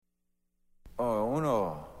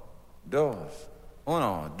Uno, dos.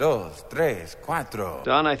 Uno, dos, tres, cuatro.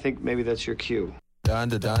 Don, I think maybe that's your cue. Well,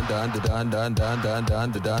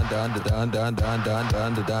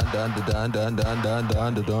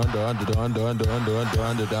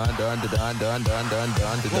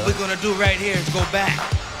 we're gonna do right here is go back.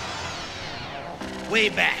 Way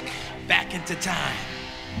back. Back into time.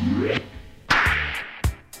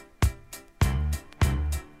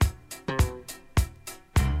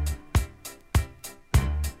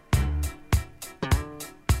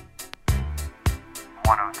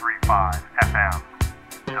 FM,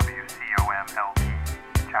 WCOM-LP,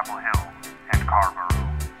 Chapel Hill, and Carrboro.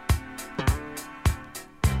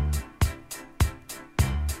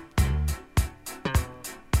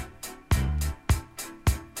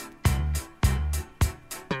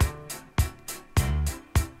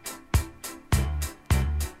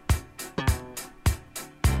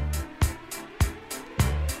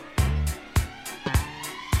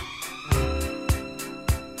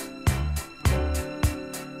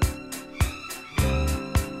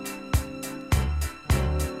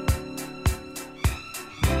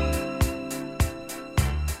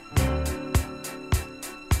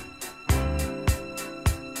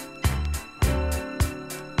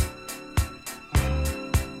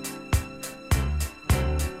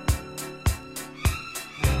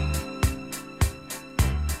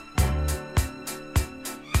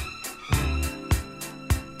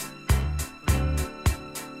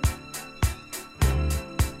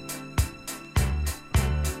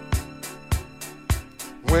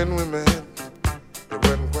 When we met, it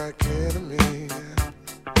wasn't quite clear to me.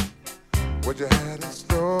 What you had in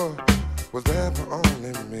store was there for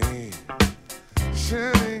only me.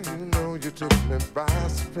 Surely you know you took me by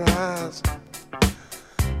surprise.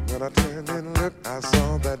 When I turned and looked, I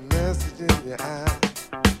saw that message in your eye.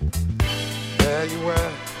 There you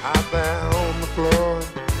were, out there on the floor.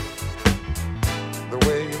 The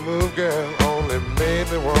way you move, girl, only made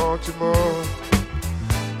me want you more.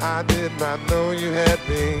 I did not know you had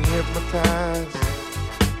me hypnotized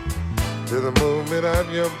to the movement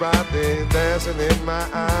of your body dancing in my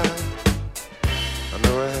eyes. I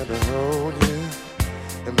know I had to hold you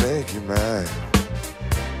and make you mine.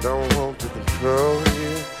 Don't want to control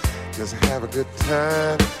you, just have a good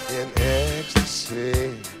time in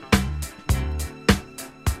ecstasy.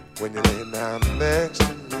 When you lay down next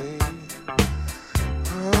to me,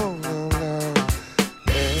 oh no, no,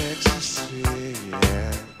 ecstasy,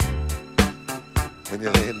 yeah. When you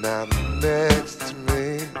lay down next to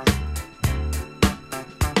me,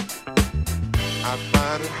 I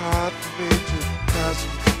find it hard for me to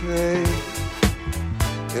concentrate.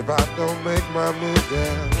 If I don't make my move,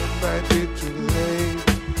 then it might be too late.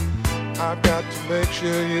 I've got to make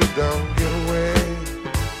sure you don't get away.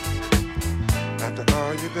 After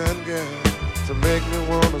all you done, girl, to make me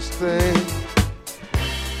wanna stay.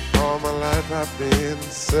 All my life I've been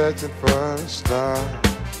searching for a star.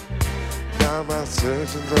 Now my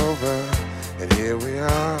searching's over, and here we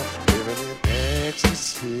are, living in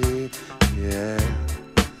ecstasy, yeah.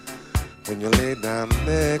 When you lay down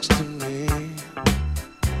next to me,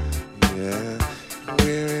 yeah,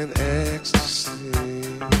 we're in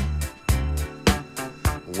ecstasy.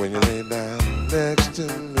 When you lay down next to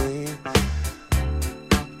me,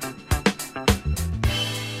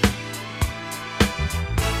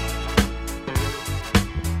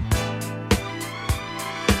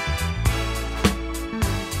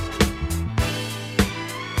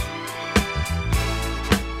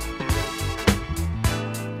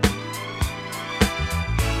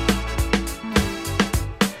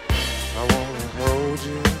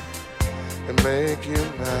 make you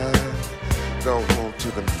mine. Don't want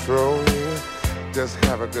to control you, just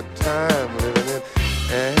have a good time living in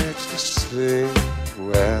ecstasy.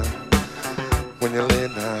 Well, when you lay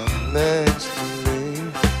down next to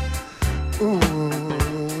me,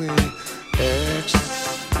 ooh, ecstasy.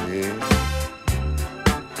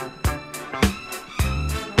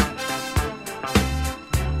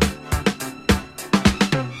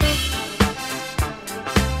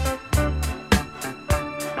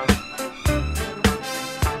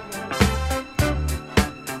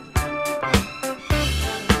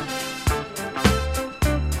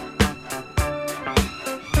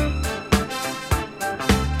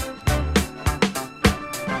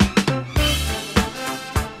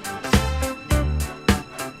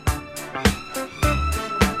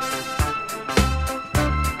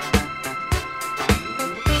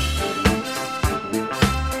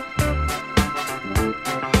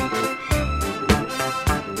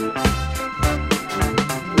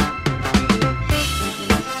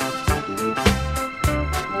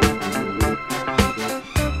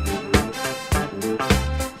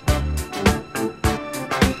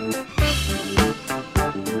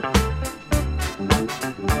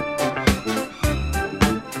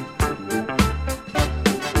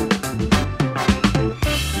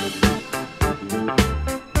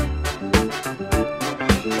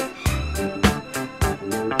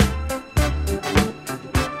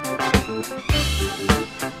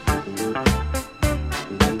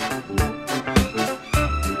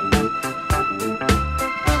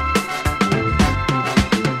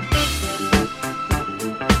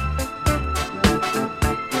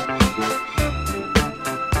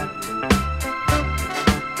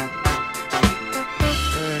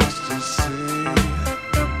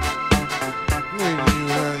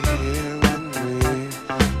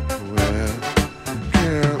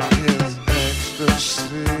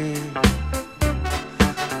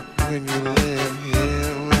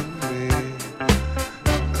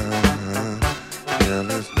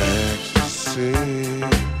 ecstasy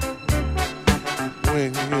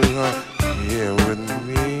when you are here with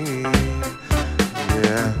me.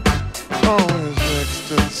 Yeah, always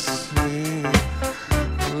ecstasy.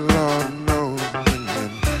 Lord knows when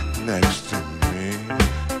you're next to me.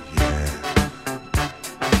 Yeah.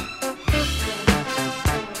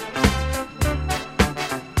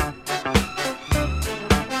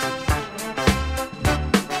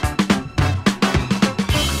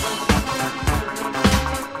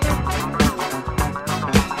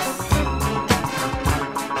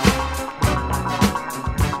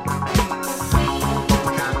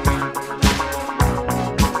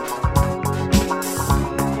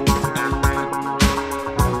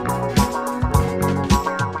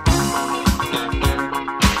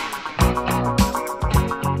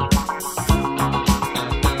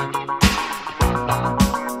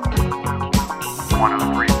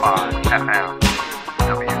 FM,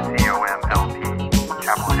 WCOM-LP,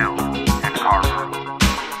 Chapel Hill, and Carver.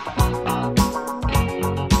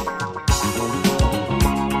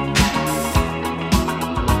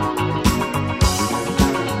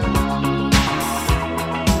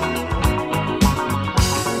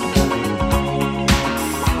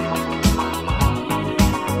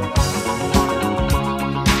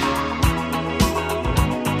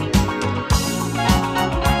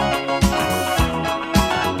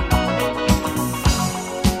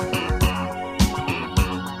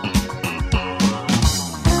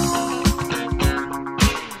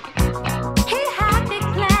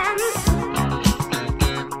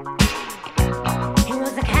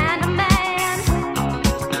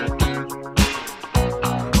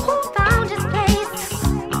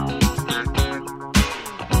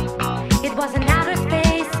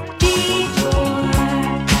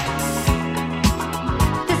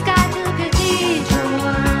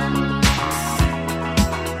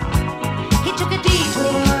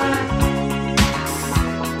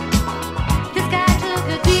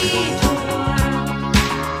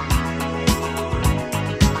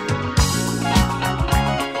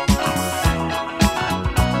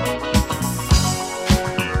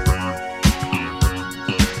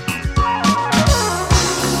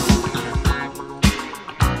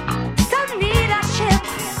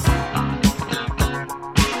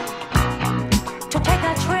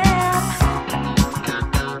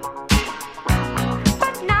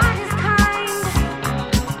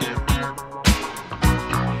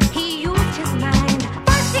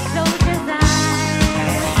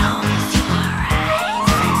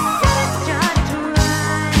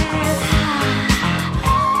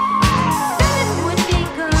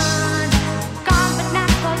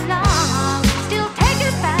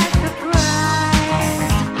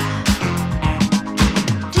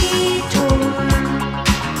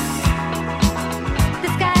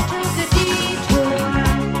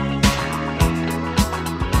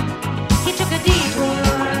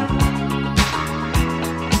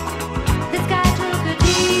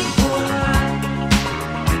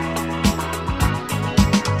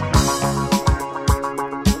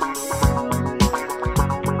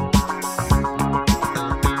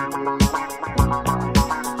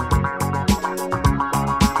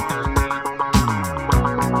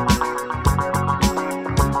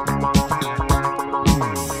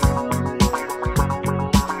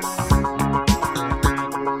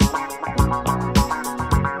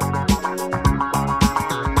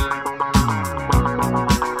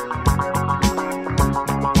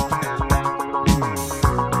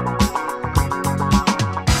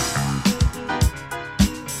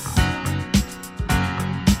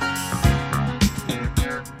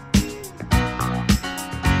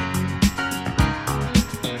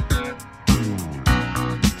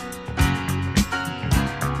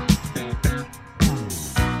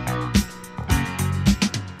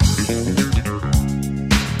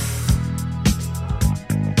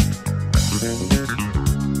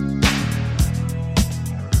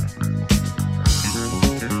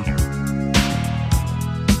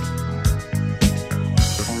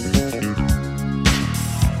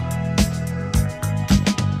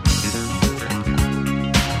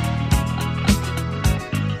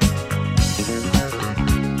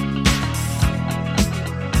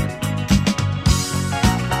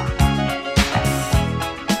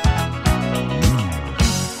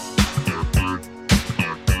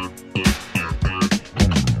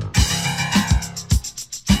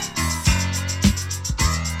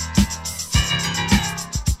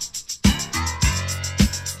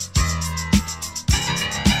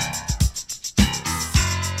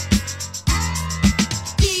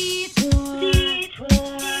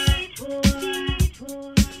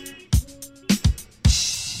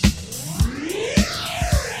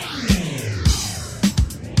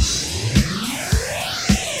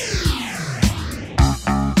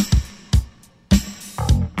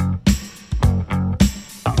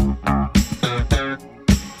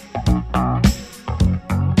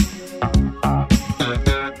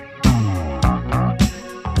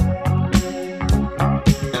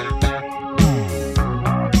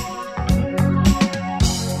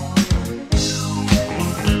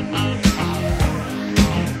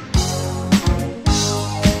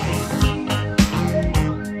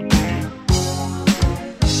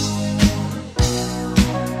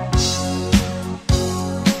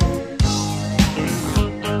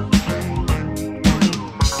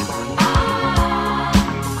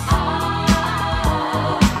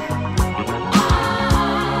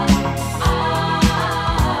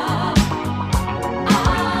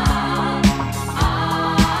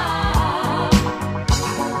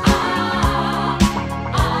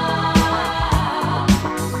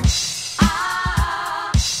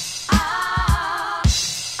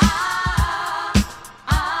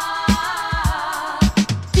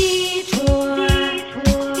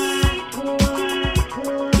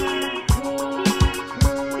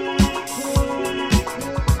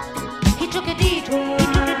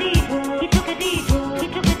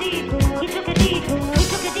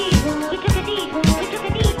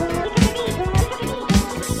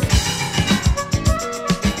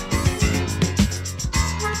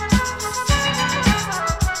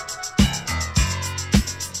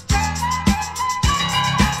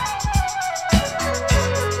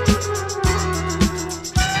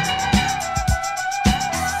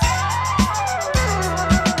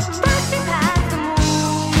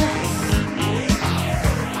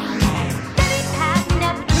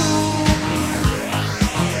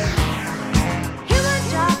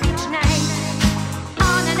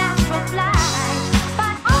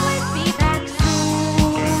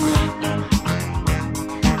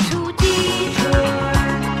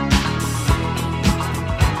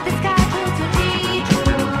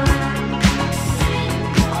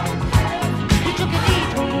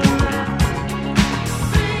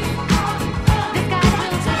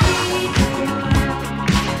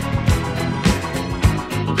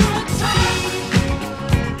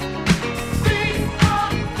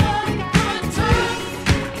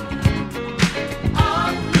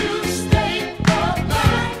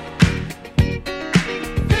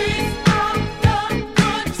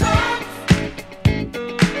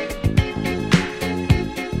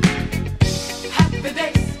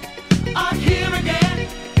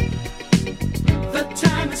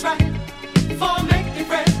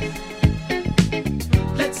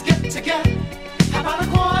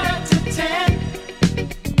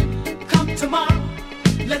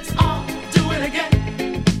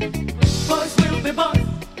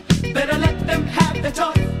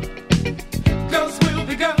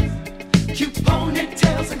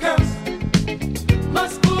 ponytails and curls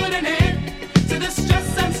must put an end to the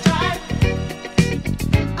stress and strife.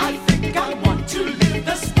 I think I want to live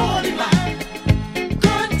the sporty life.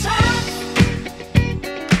 Good times,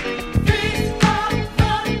 these are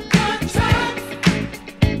the good times.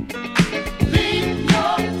 Leave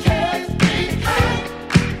your cares behind.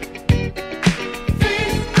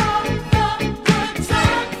 These are the good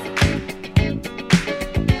times.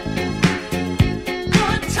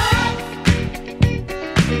 Good times.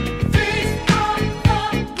 These are the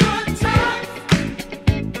good times.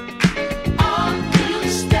 Are you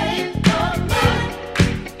staying alive?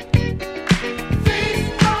 These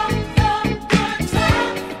are the good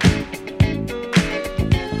times.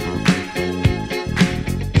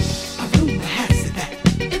 A rumor has it that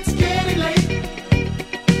it's getting late.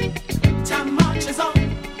 Time marches on,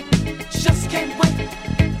 just can't wait.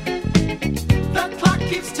 The clock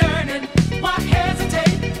keeps turning, why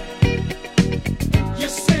hesitate? You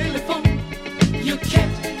silly fool, you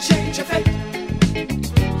can't change your fate.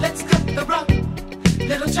 Let's cut the rug,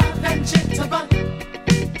 little jive and jitterbug.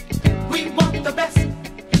 We want the best,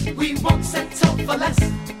 we won't settle for less.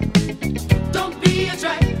 Don't be a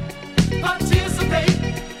drag, participate.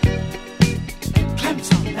 Clams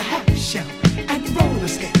on the half shell and roller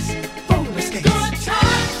skates, roller skates. Good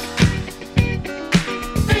times,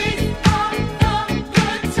 these are the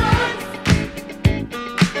good times.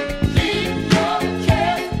 Leave your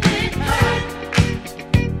cares behind.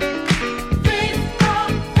 These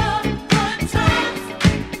are the good times.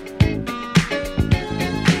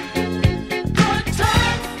 Good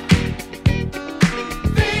times.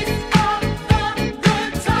 These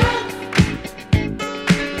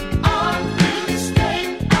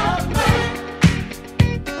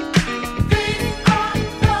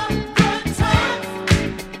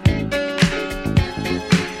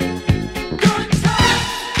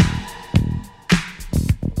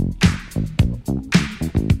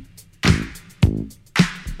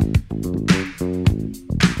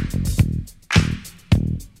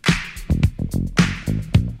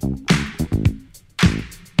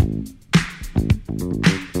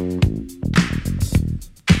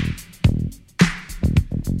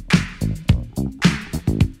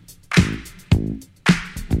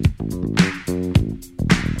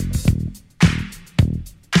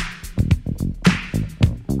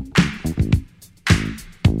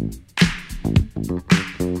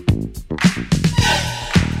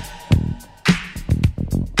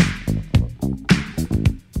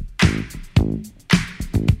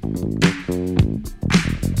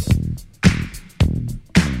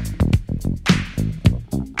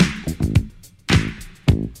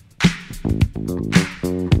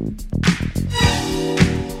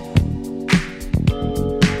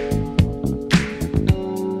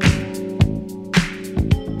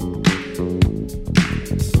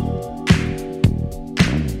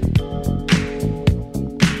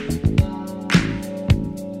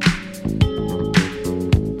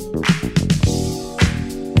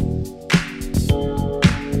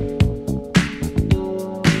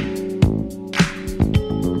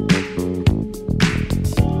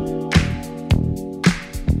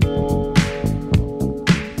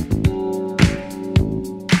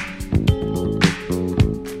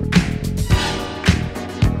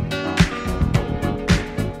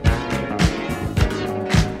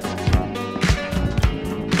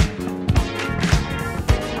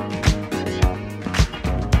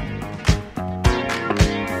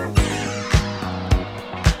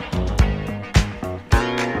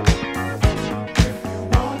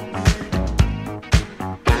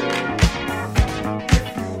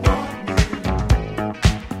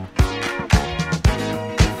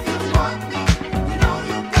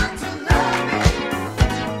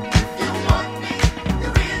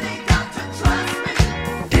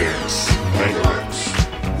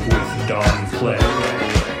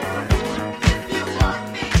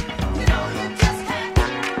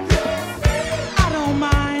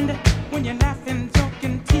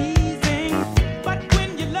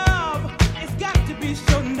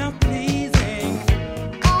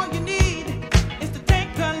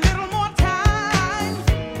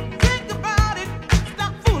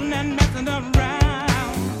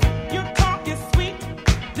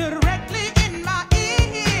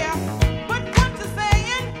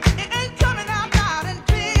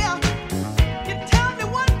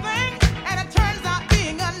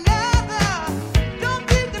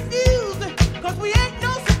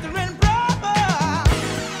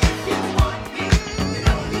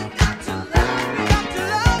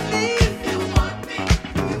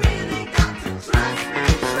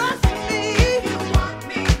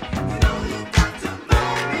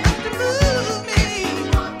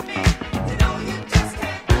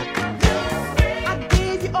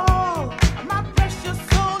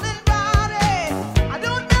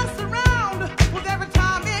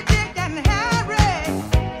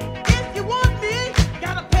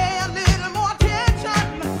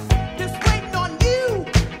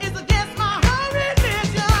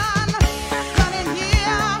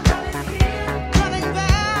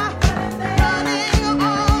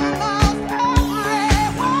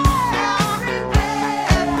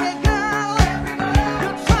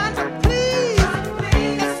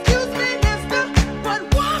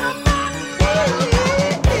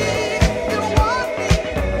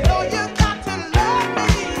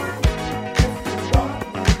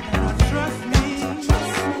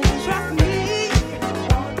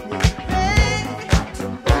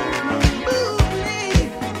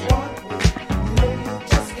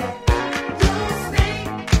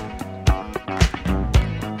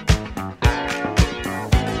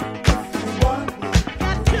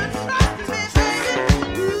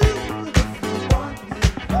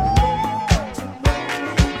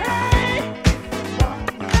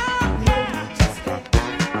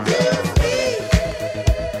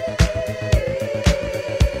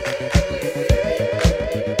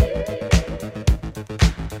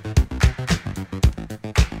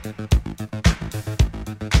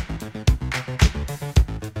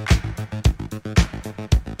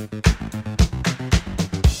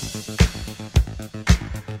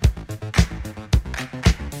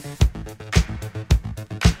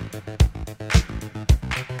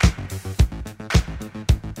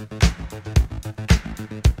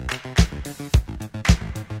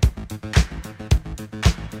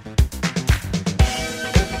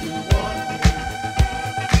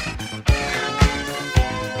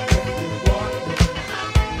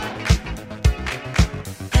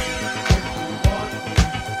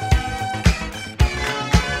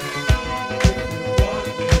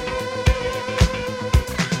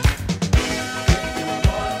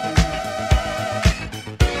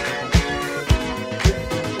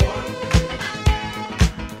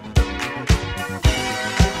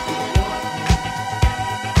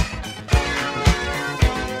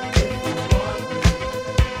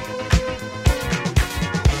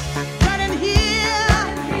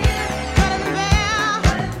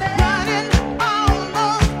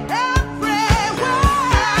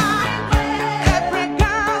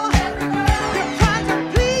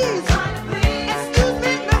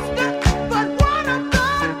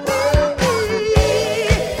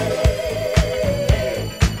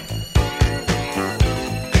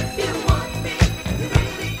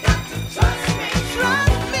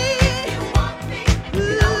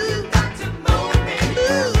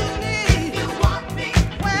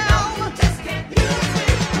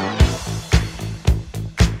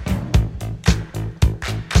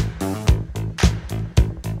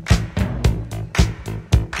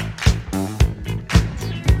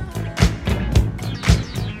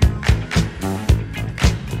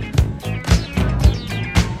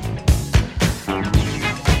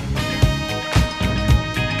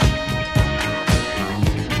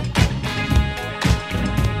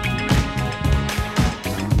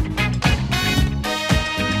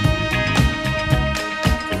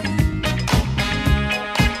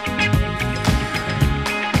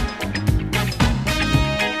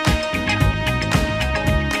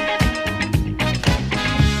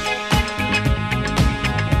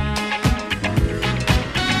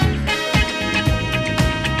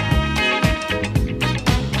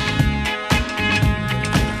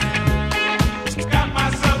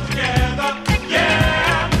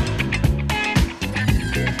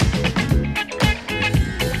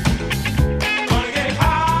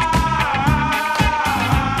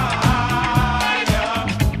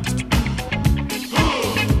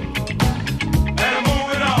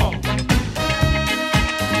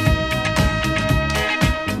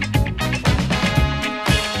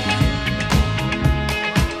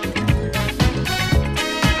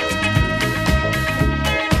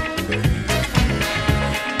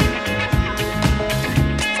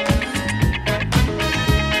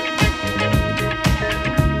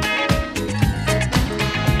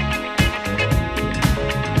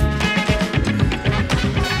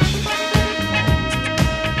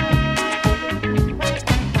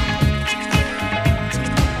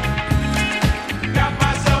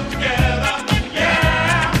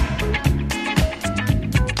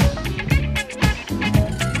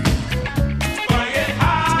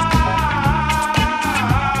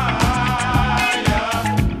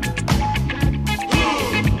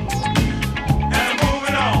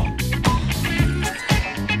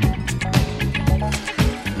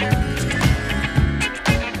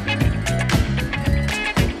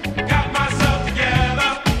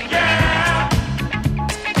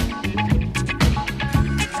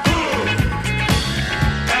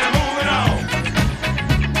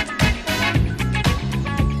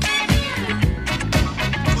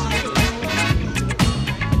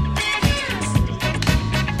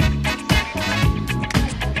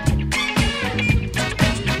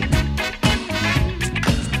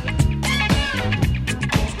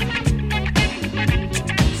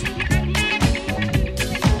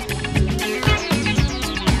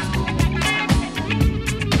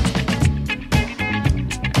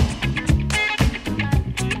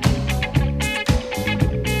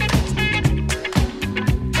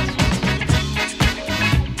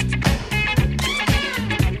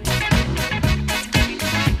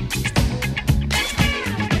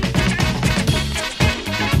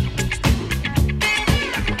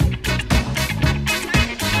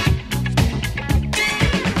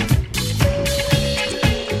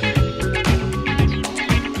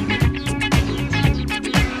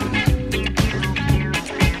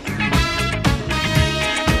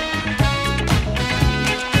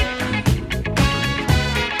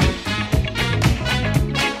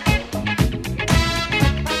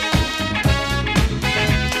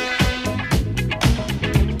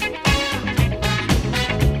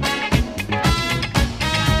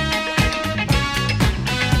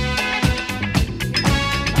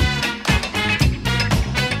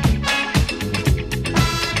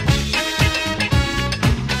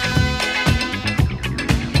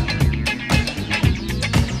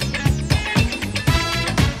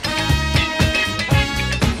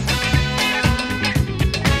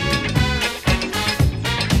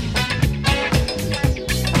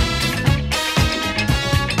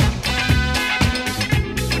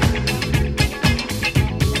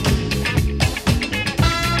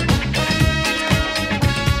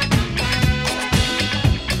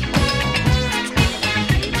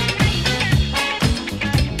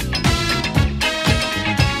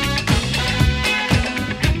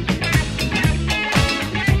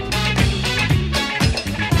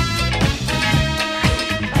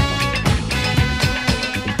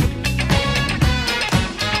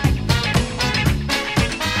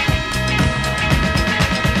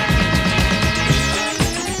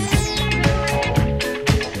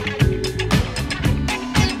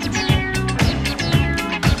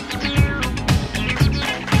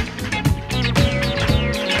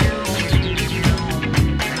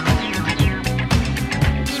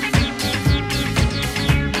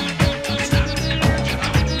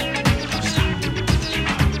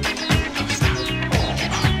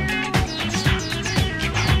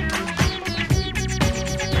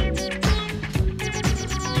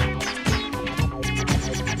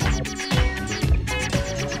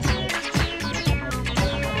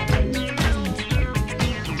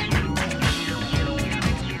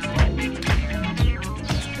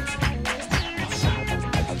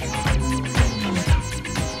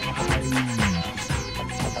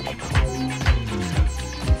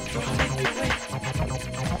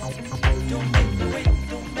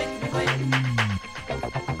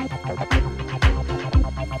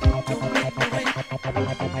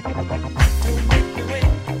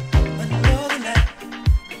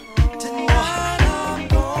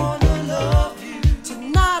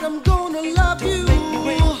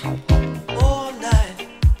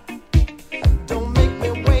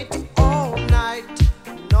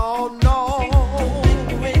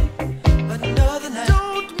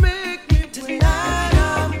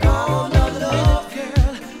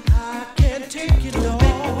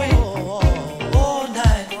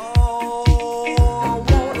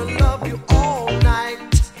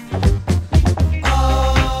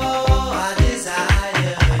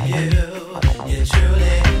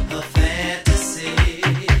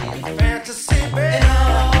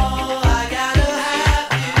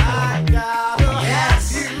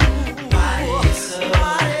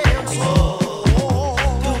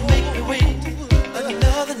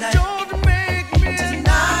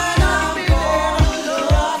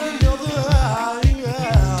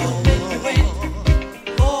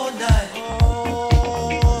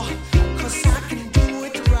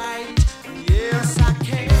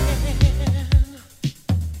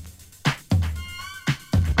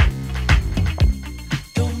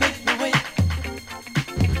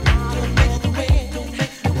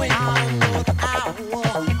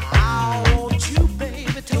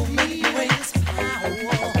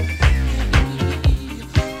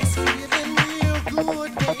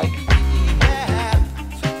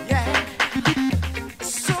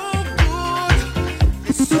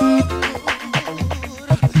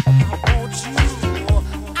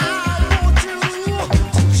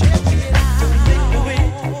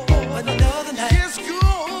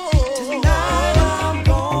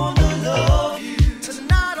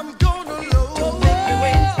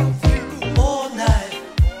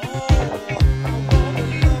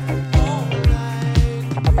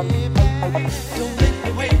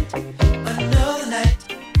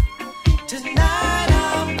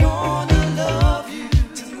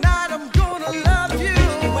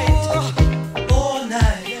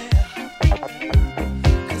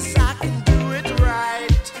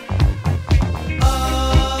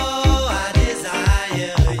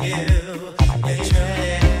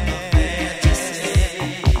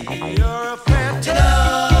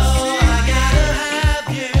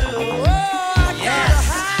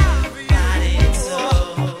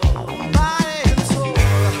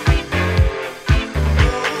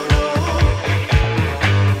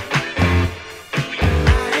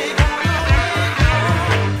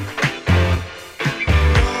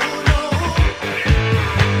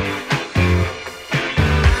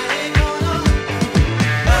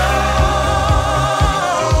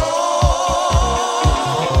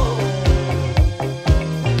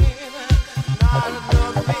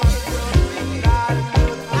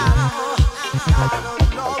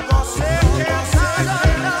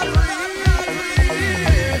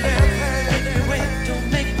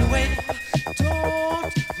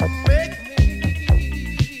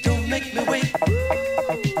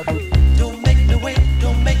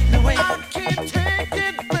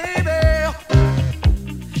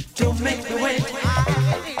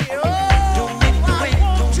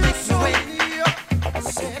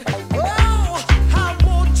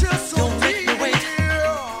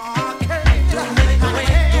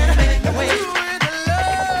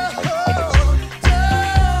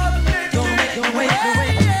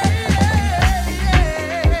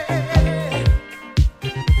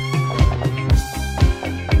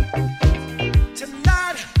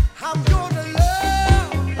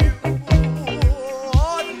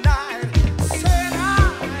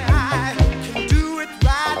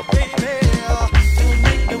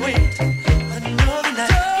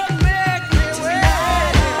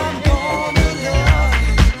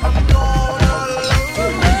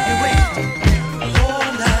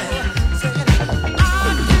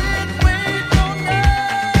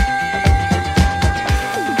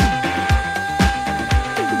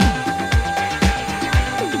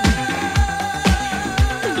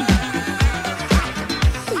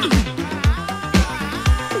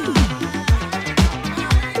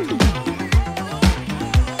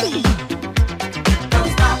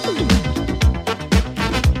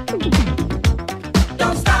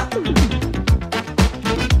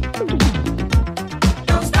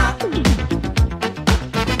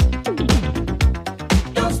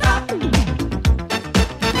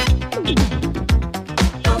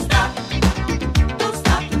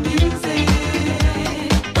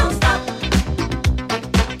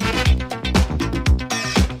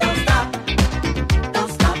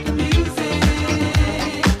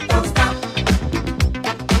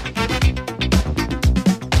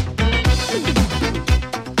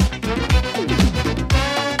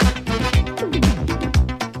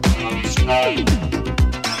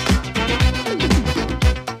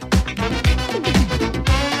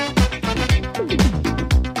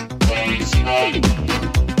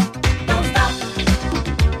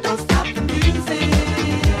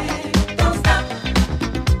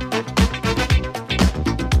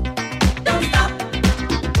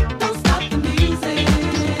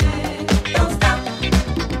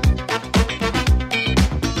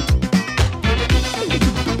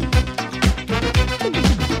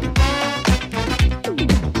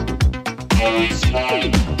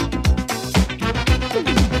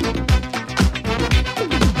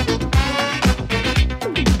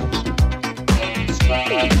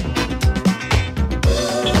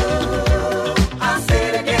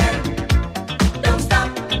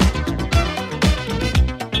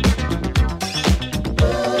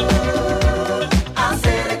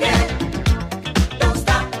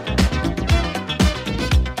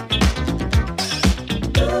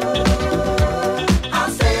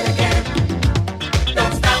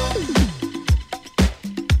Don't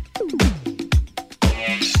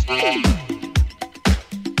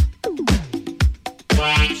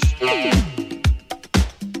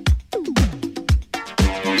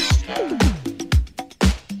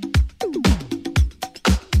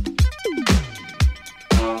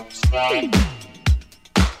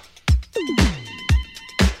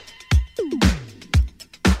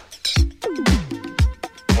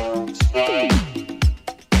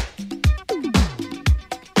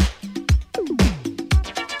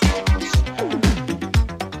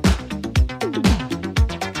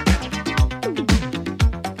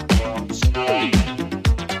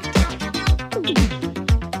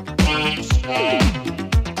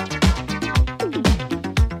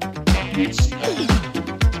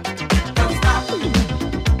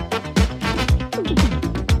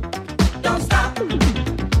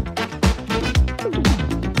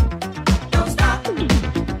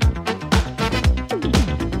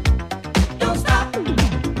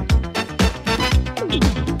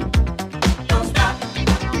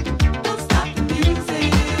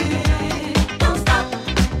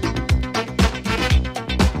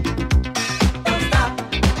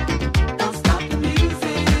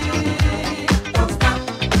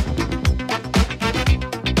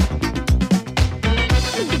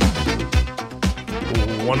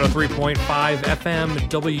FM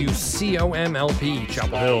WCOMLP,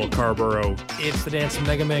 Chapel Hill, Carborough. It's the Dance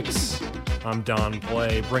Megamix. I'm Don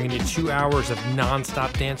Play, bringing you 2 hours of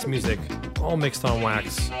non-stop dance music, all mixed on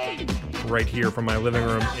wax, right here from my living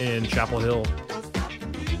room in Chapel Hill.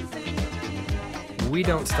 We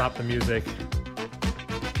don't stop the music.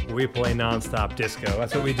 We play non-stop disco.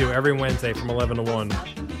 That's what we do every Wednesday from 11 to 1.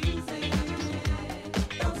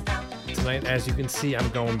 Tonight, as you can see, I'm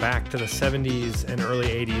going back to the 70s and early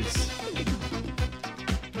 80s.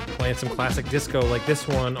 Playing some classic disco like this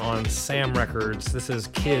one on Sam Records. This is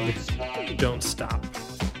Kid Don't Stop.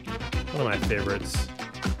 One of my favorites.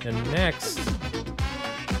 And next,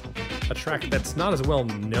 a track that's not as well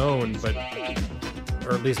known, but,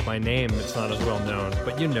 or at least by name, it's not as well known,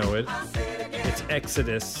 but you know it. It's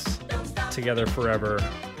Exodus, Together Forever,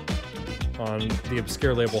 on the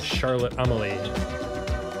obscure label Charlotte Amelie.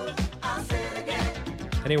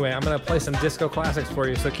 Anyway, I'm going to play some disco classics for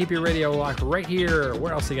you, so keep your radio locked right here.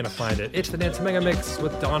 Where else are you going to find it? It's the Dance Megamix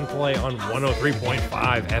with Don Play on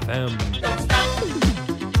 103.5 FM.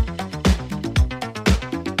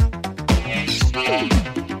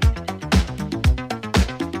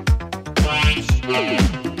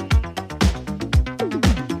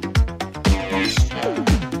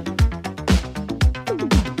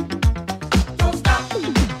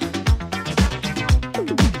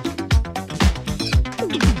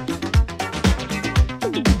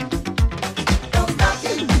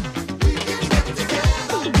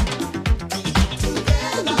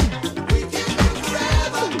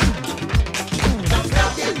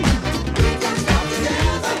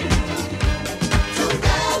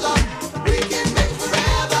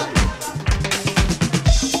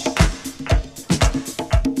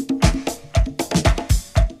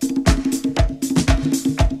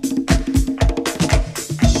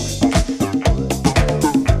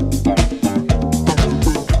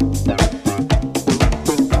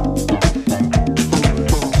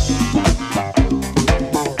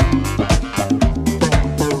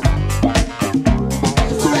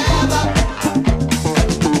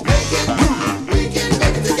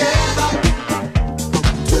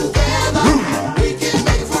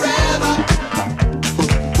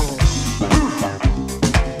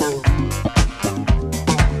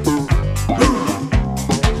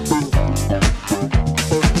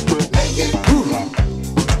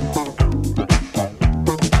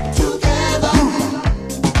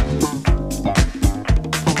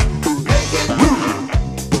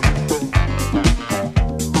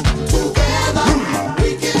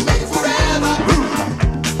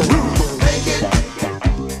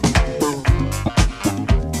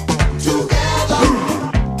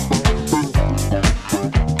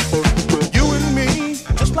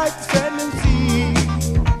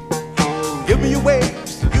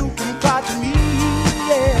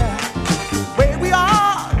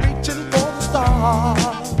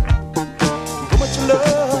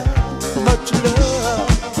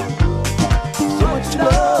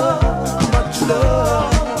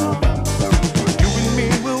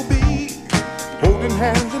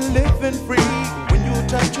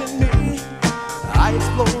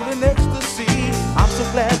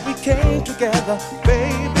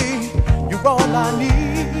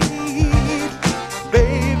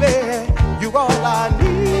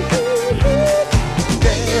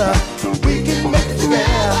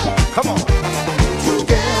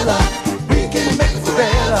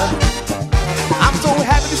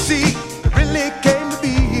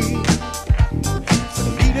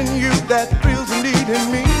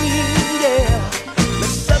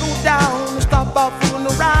 Stop out fooling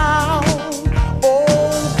around.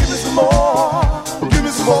 Oh, give me some more.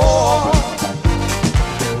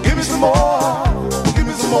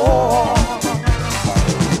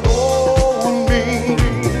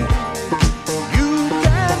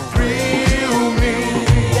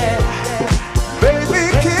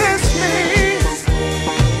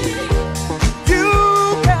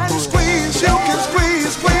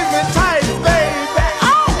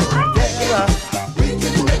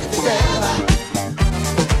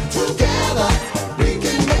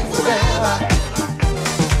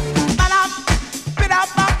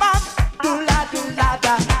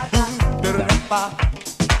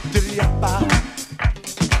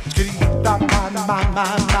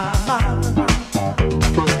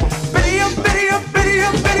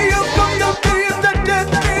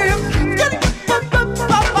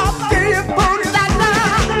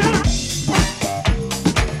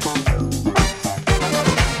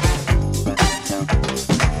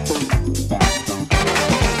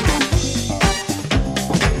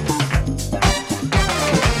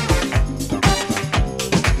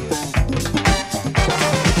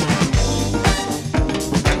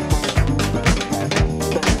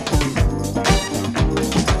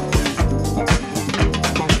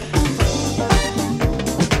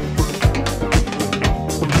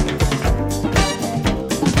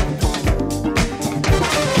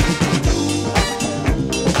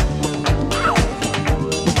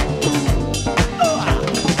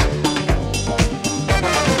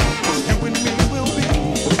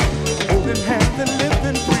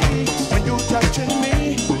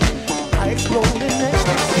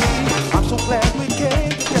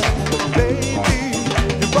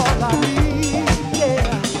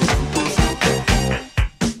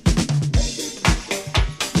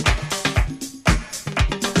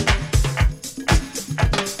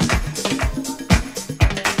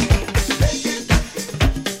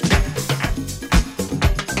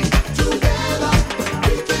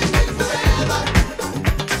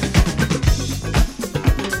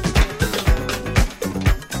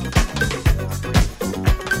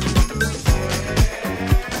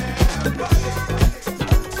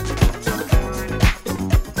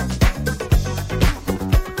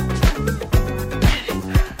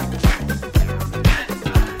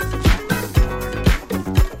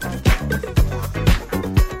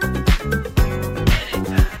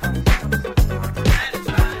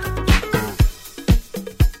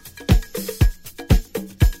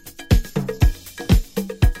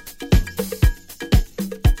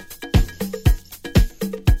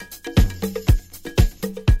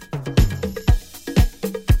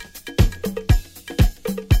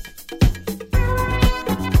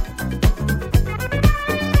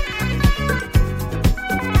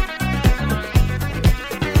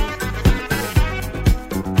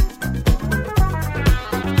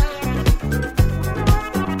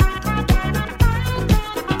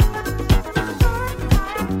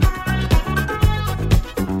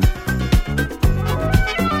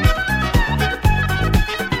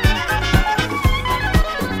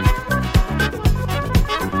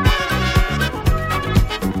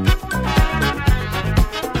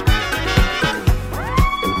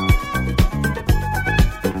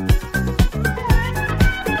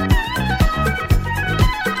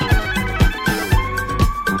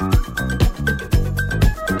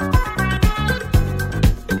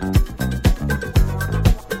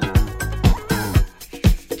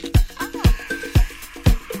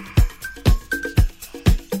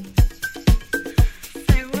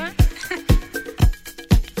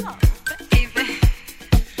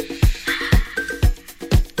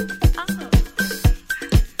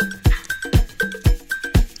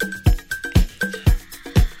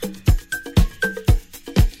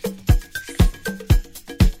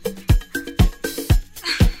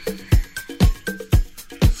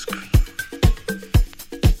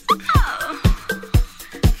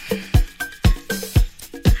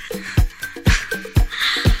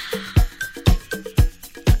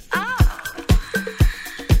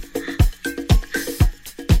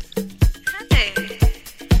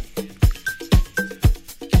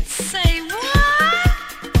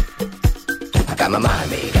 my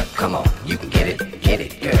mind made up, come on, you can get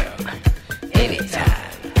it, girl.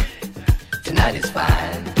 Anytime, tonight is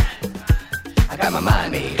fine. I got my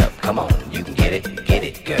mind made up, come on, you can get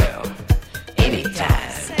it, girl.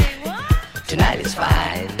 Anytime, tonight is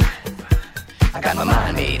fine. I got my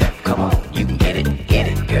mind made up, come on, you can get it,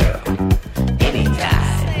 girl.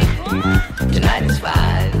 Anytime, tonight is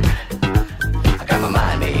fine. I got my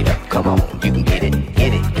mind made up, come on, you can get it,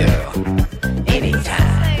 girl.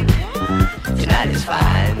 Anytime, tonight is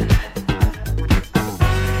fine.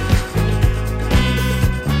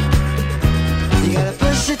 You gotta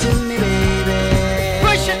push it to me, baby.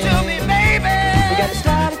 Push it to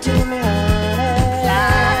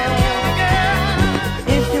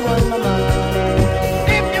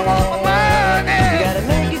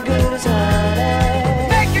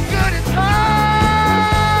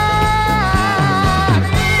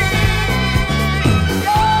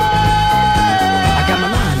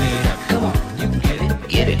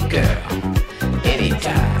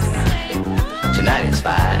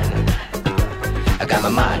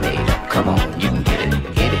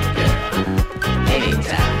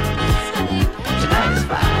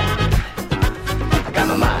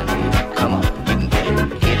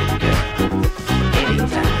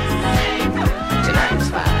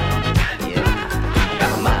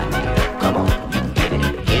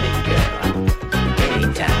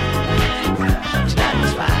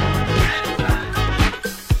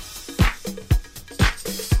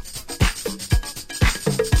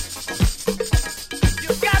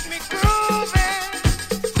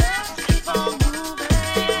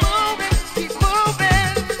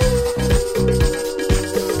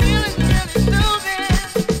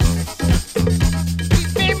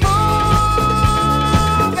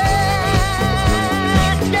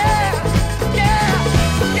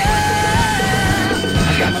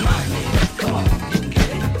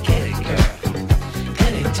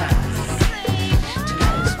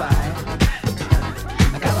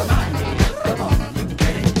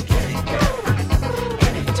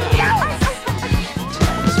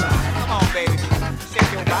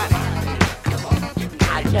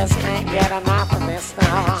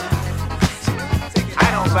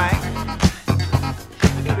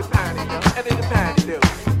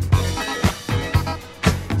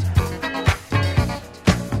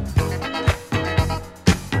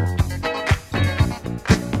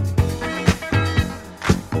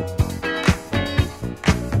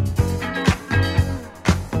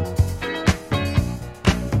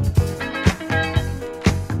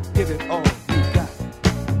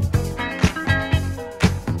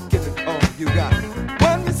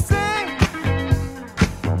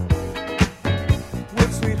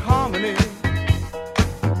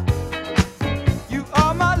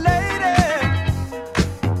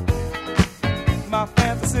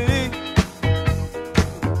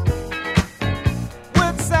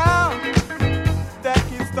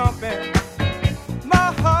thumping.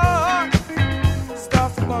 My heart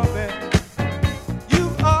starts pumping.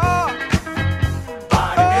 You are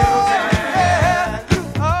body music. Yeah, you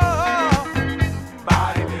are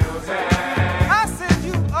body music. I said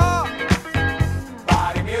you are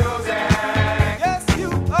body music. Yes,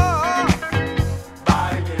 you are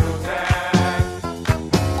body music.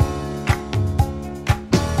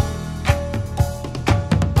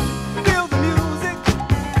 Feel the music.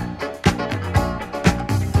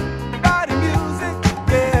 Body music.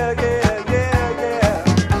 Yeah, yeah, yeah, yeah.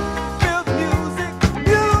 Feel the music.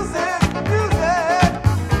 Music, music.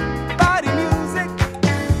 Body music.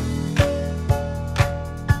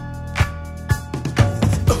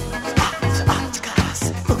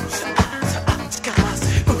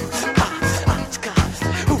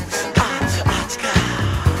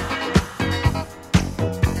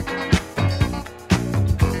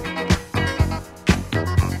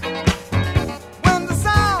 When the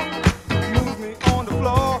sound moves me on the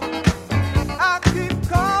floor, I keep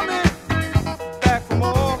coming back for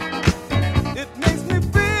more. It makes me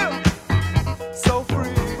feel so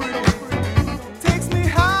free. Takes me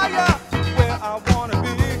higher where I wanna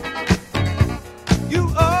be.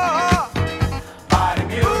 You are body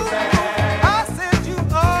music. I said you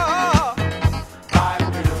are body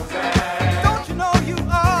music. Don't you know you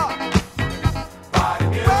are body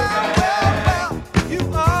music? Well, you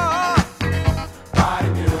are body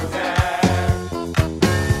music.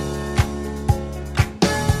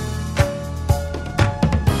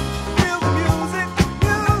 Feel the music,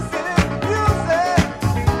 music, music.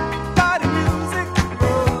 Body music,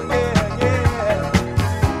 oh yeah, yeah.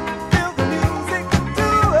 Feel the music, do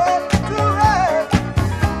it, do it.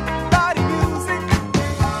 Body music.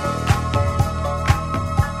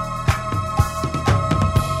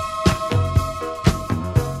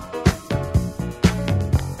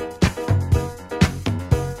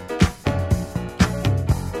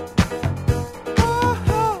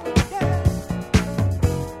 Oh, yeah.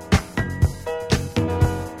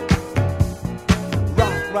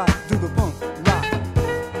 Rock, rock, do the punk, rock.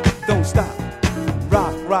 Don't stop.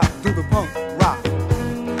 Rock, rock, do the punk, rock.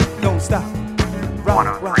 Don't stop.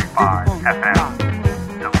 Rock, rock, do the 1035 punk, FM, rock.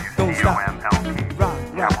 Don't stop. WCOMLP, Rock,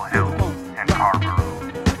 Chapel rock, do Hill, the punk, and rock. Carver.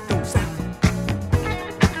 Don't stop.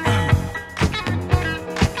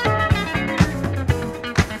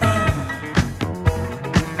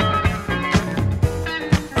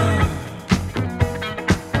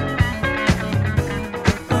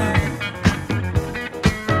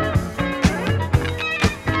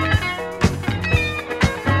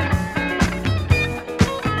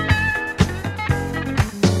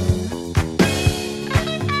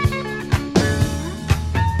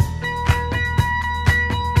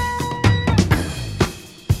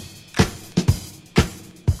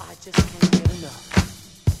 I just can't get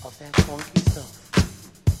enough of that funky stuff.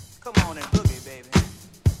 Come on and boogie, baby.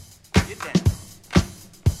 Get down.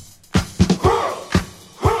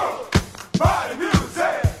 Body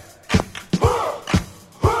music.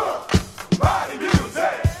 Body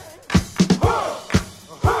music.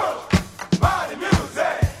 Body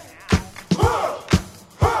music.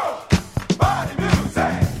 Body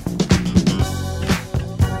music.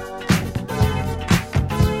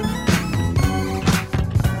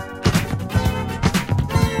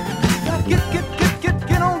 Gotta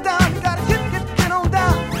get on down. You gotta get on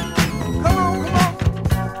down. Come on,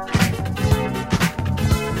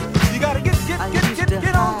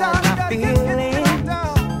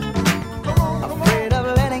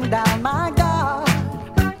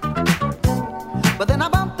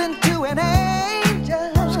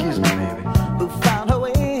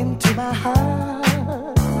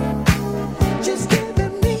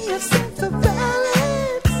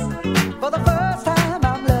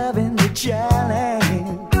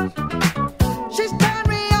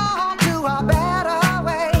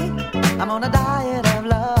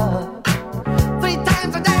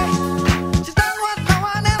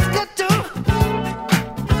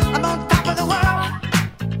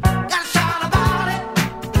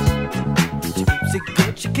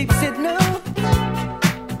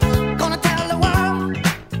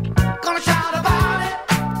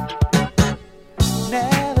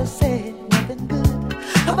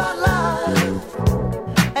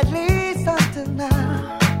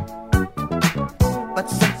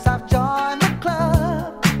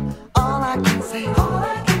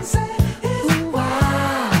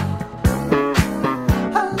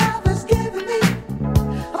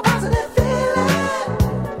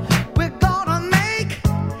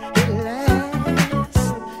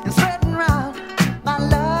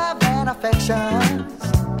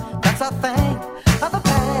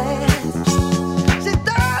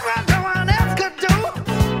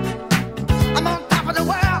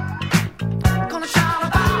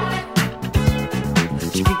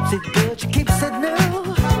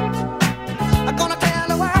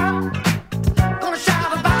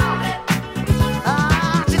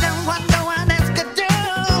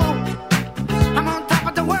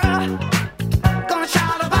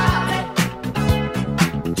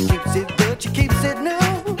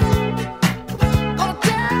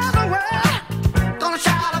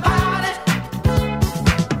 shout about it.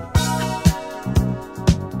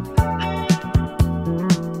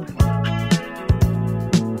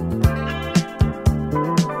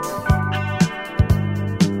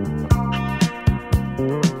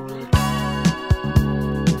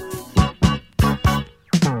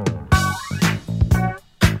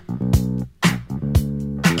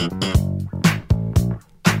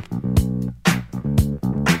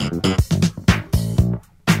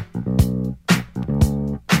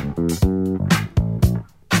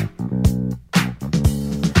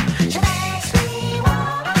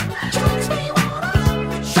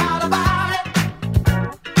 Shout about it.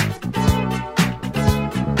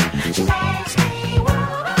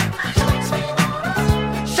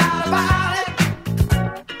 Shout about it.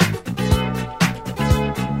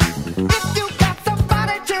 If you got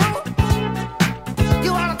somebody to,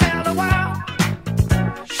 you wanna tell the world.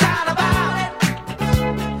 Shout about it.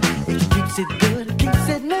 It keeps it good, it keeps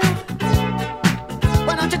it new.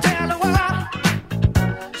 Why don't you tell the world?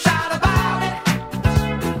 Shout about it.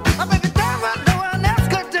 I bet you down what no one else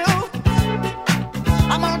could do.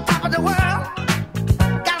 I'm on top of the world.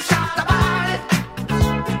 Gotta shout about it.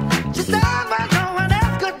 Just done what no one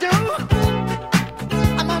else could do.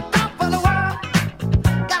 I'm on top of the world.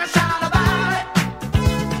 Gotta shout about it.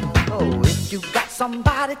 Oh, if you got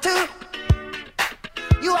somebody to,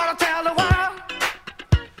 you ought to tell the world.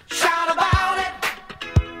 Shout about it.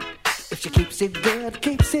 If she keeps it good,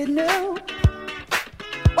 keeps it new.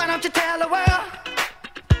 Why don't you tell the world?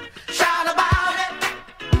 Shout about it.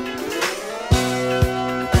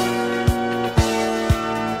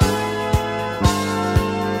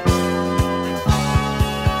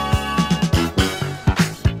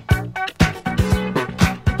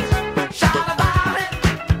 Shout about it.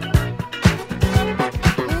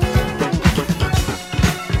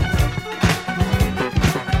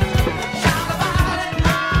 Shout about it.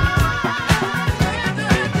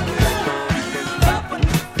 Love when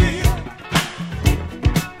you feel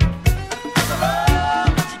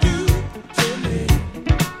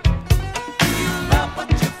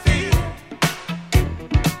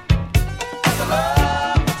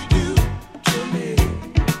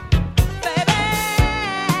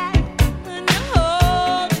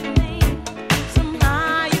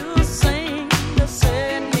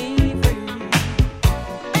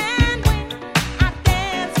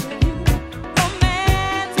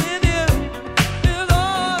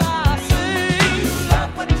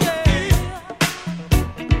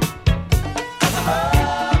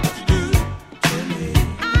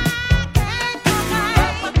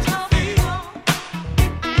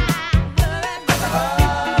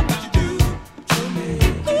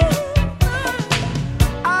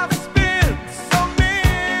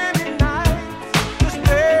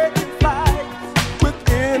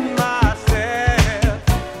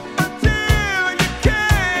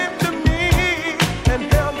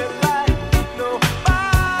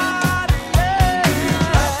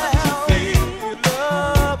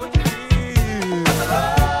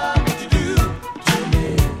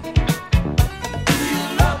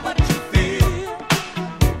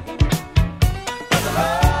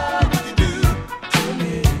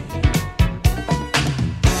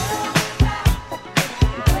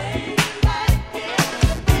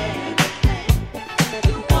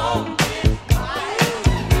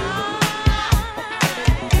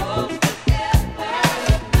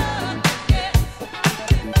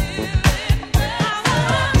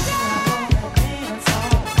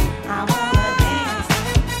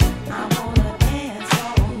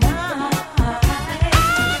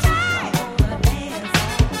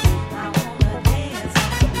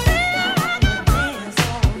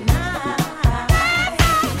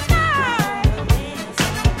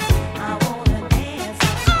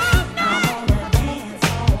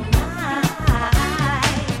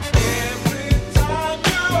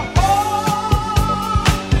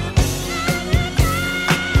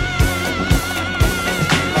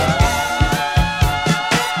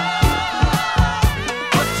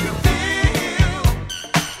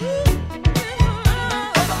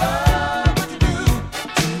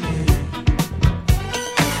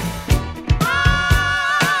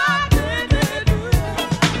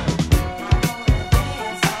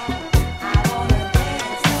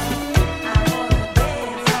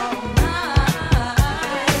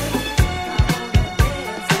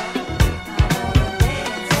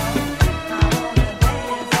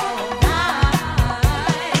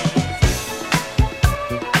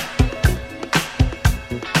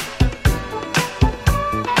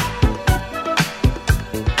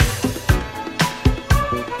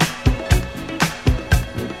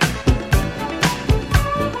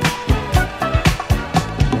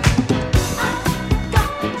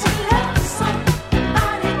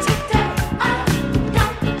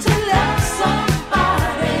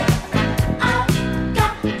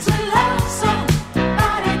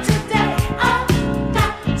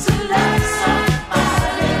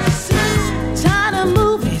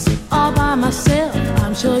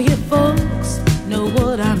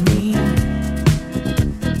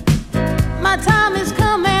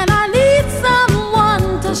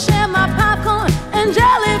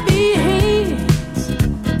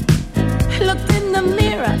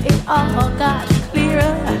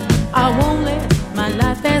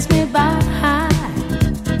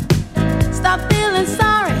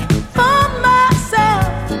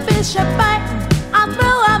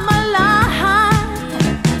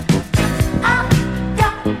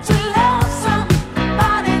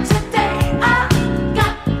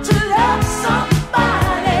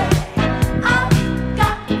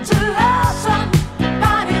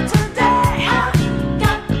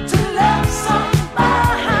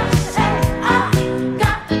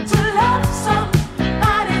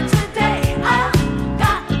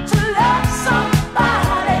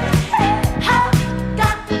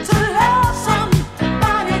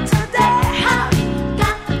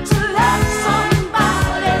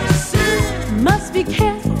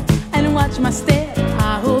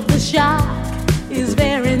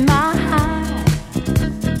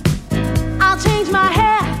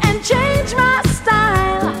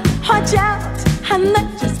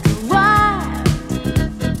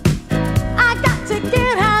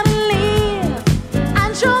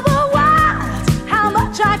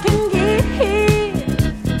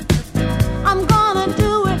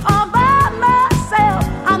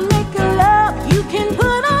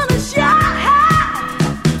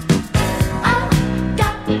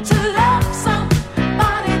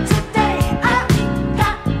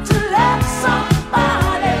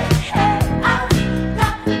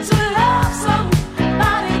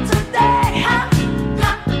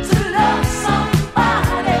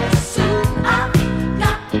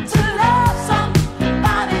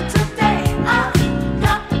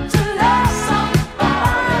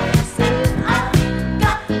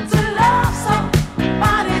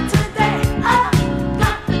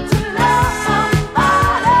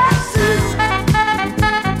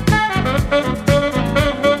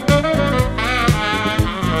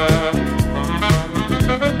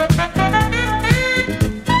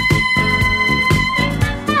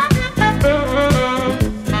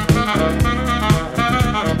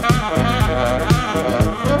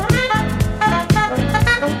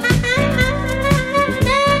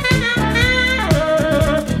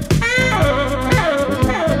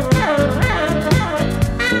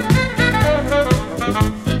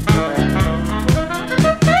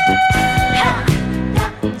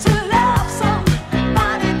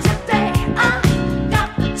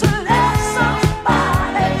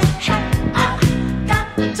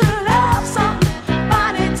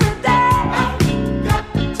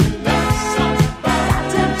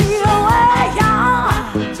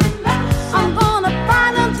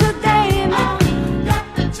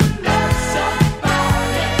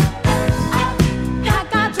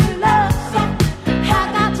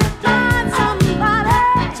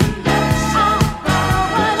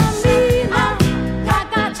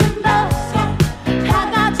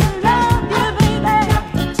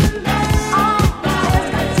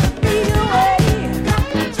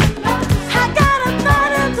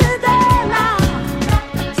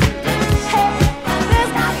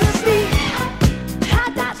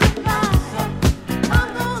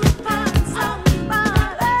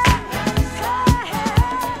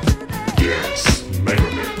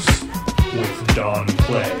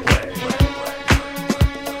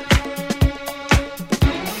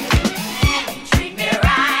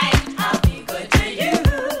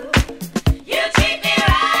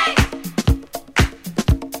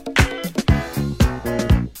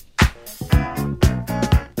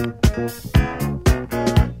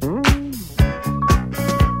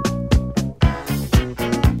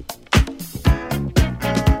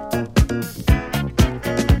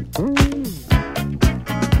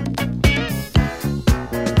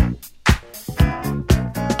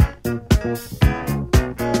This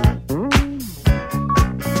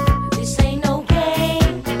ain't no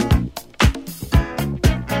game.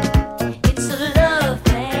 It's a love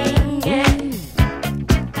thing, yeah.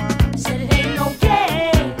 Said it ain't no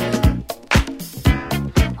game.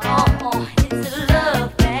 Oh, it's a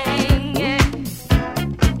love thing, yeah.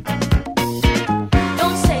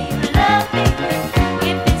 Don't say you love me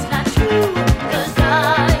if it's not true, 'cause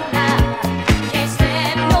darling, I can't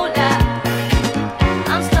stand no lie.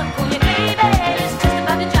 I'm stuck on you, baby. It's just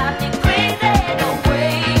about to drive me crazy. The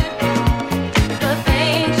way you do the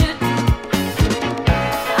things you do.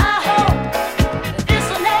 I hope that this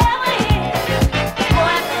will never end. Boy,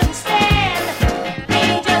 I couldn't stand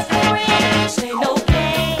being just a friend. This ain't no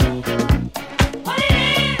game. What it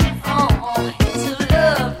is? It's a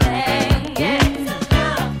love thing, yeah. It's a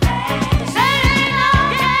love thing. Say it ain't no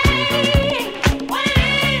game. What it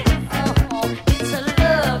is? It's a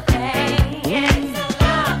love thing, yeah. It's a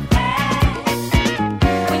love thing.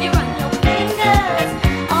 When you run your fingers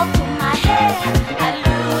all through my hair, I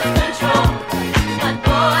lose control. But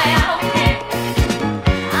boy, I don't care.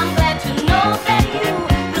 I'm glad to know that you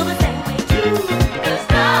feel the same way too. 'Cause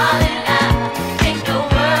darling, I think the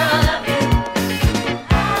world of you.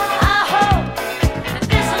 I hope that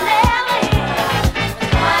this will never end.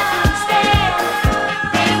 Boy, I couldn't stand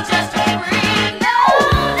being just a friend. No,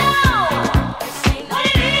 this ain't what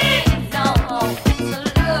it is. No, it's a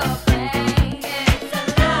love thing. It's a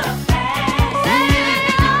love thing. Say it ain't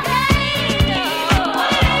no game.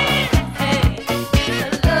 What it is? Hey, it's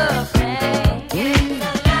a love thing. It's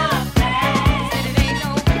a love thing. Said it ain't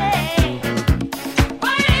no game.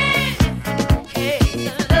 What it is? Hey, it's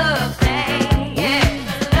a love thing. Yeah, it's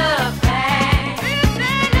a love thing. This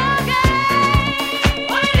ain't no game.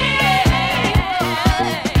 What it is?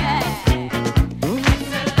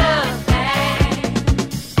 It's a love thing.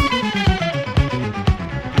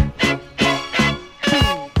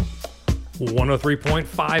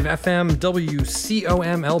 103.5 FM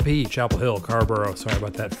WCOMLP, Chapel Hill, Carborough. Sorry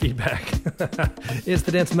about that feedback. It's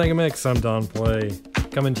the Dance Mega Mix. I'm Don Play,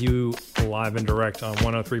 coming to you live and direct on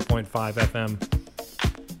 103.5 FM.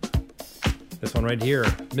 This one right here,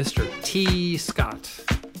 Mr. T. Scott,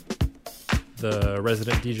 the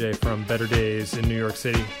resident DJ from Better Days in New York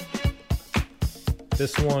City.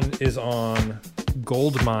 This one is on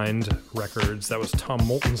Goldmind Records. That was Tom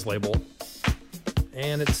Moulton's label.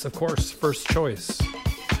 And it's, of course, First Choice.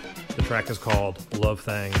 The track is called Love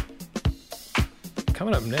Thang.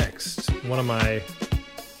 Coming up next, one of my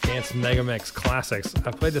Dance Mega Mix classics.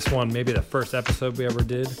 I played this one maybe the first episode we ever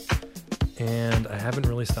did, and I haven't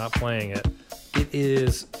really stopped playing it. It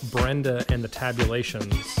is Brenda and the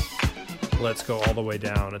Tabulations. Let's Go All the Way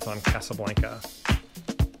Down. It's on Casablanca.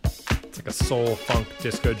 It's like a soul funk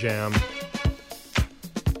disco jam.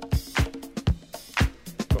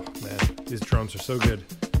 These drums are so good.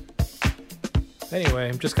 Anyway,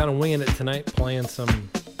 I'm just kind of winging it tonight, playing some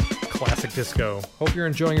classic disco. Hope you're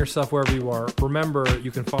enjoying yourself wherever you are. Remember, you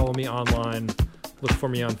can follow me online. Look for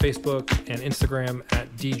me on Facebook and Instagram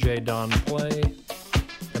at DJ Don Play,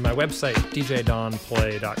 and my website,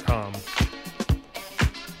 djdonplay.com.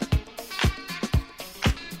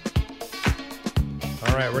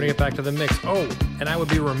 All right, we're going to get back to the mix. Oh, and I would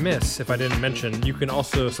be remiss if I didn't mention, you can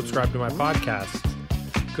also subscribe to my podcast.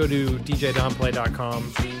 Go to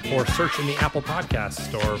djdonplay.com or search in the Apple Podcast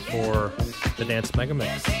Store for the Dance Mega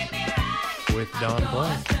Mix with Don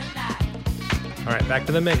Play. All right, back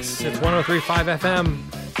to the mix. It's 103.5 FM,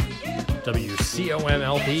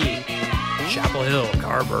 WCOMLP, Chapel Hill,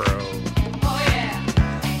 Carborough.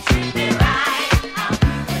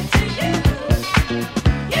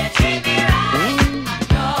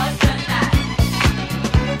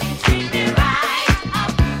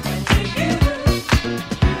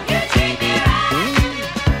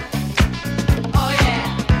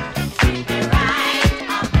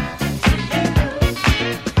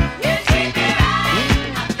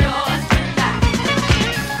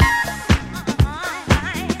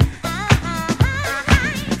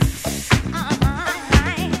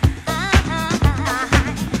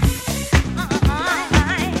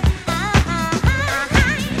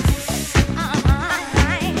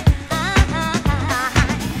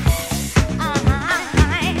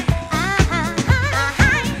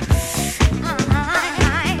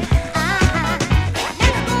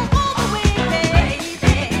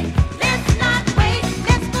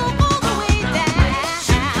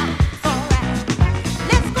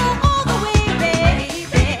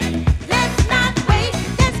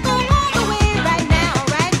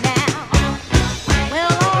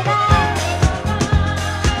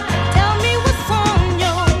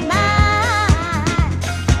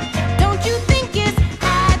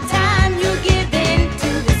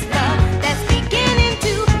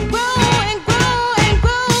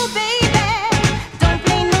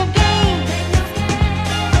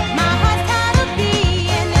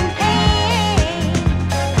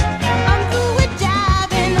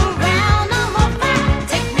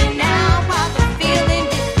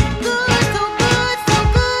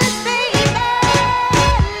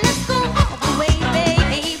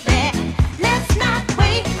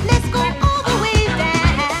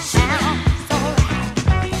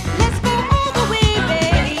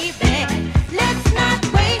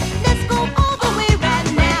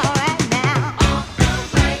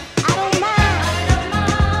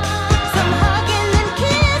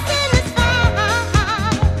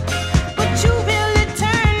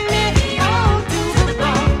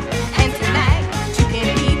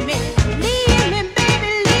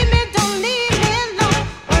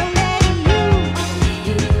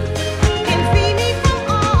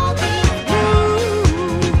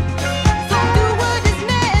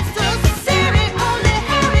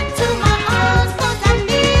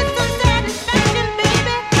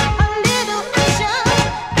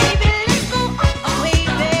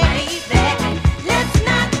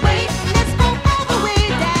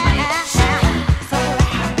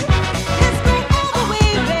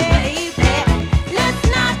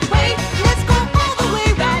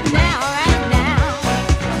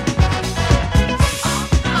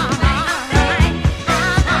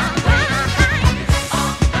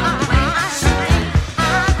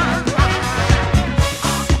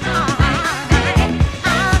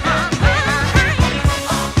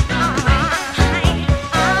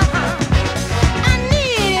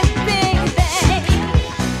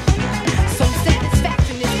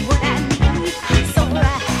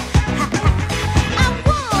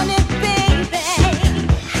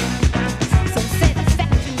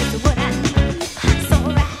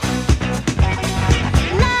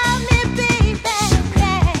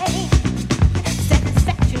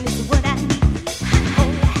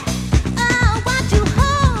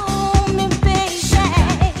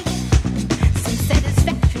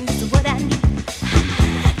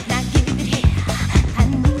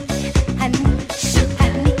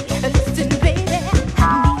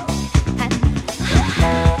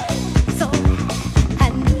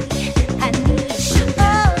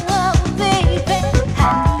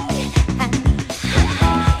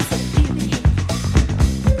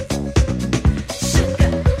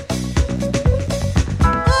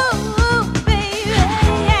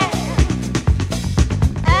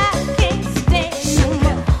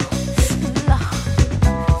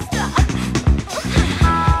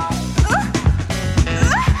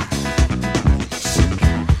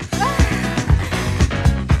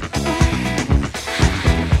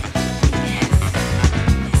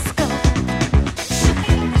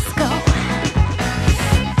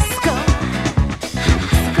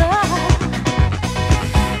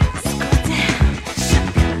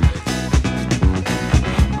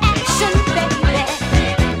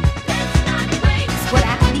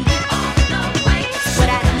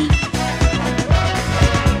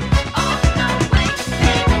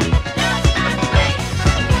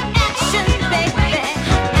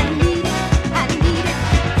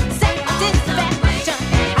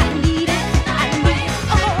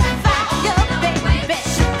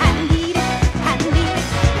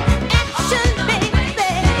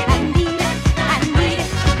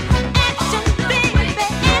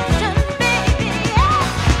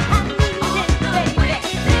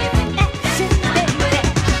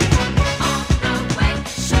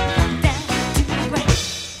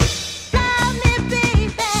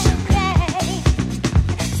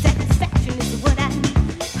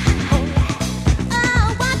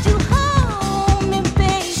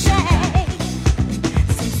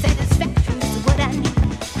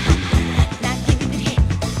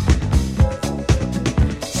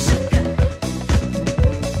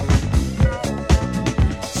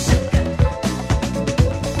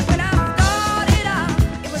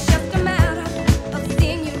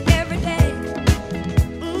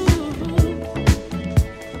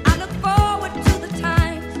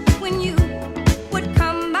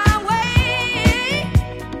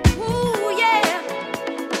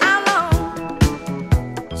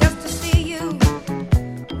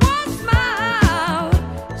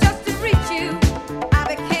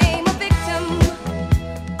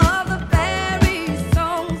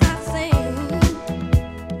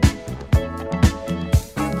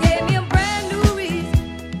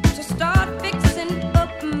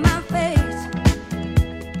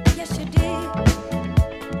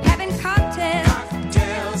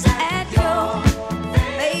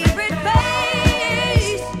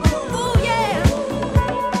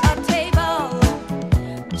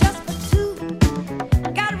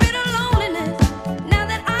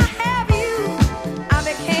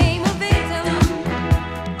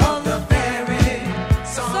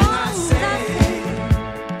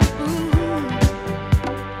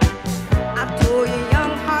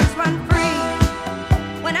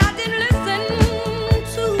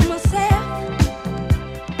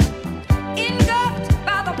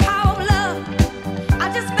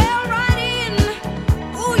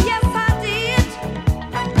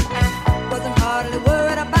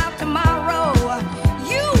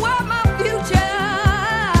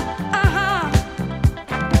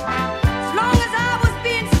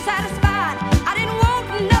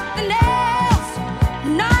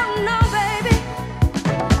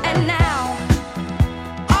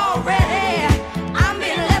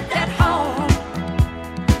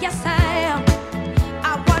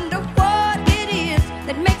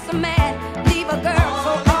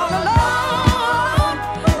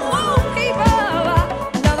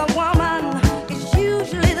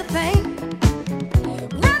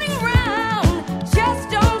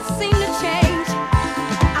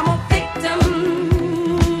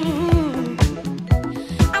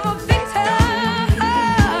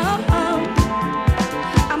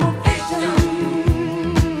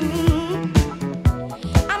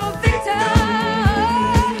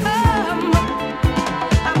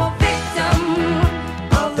 I'm a victim.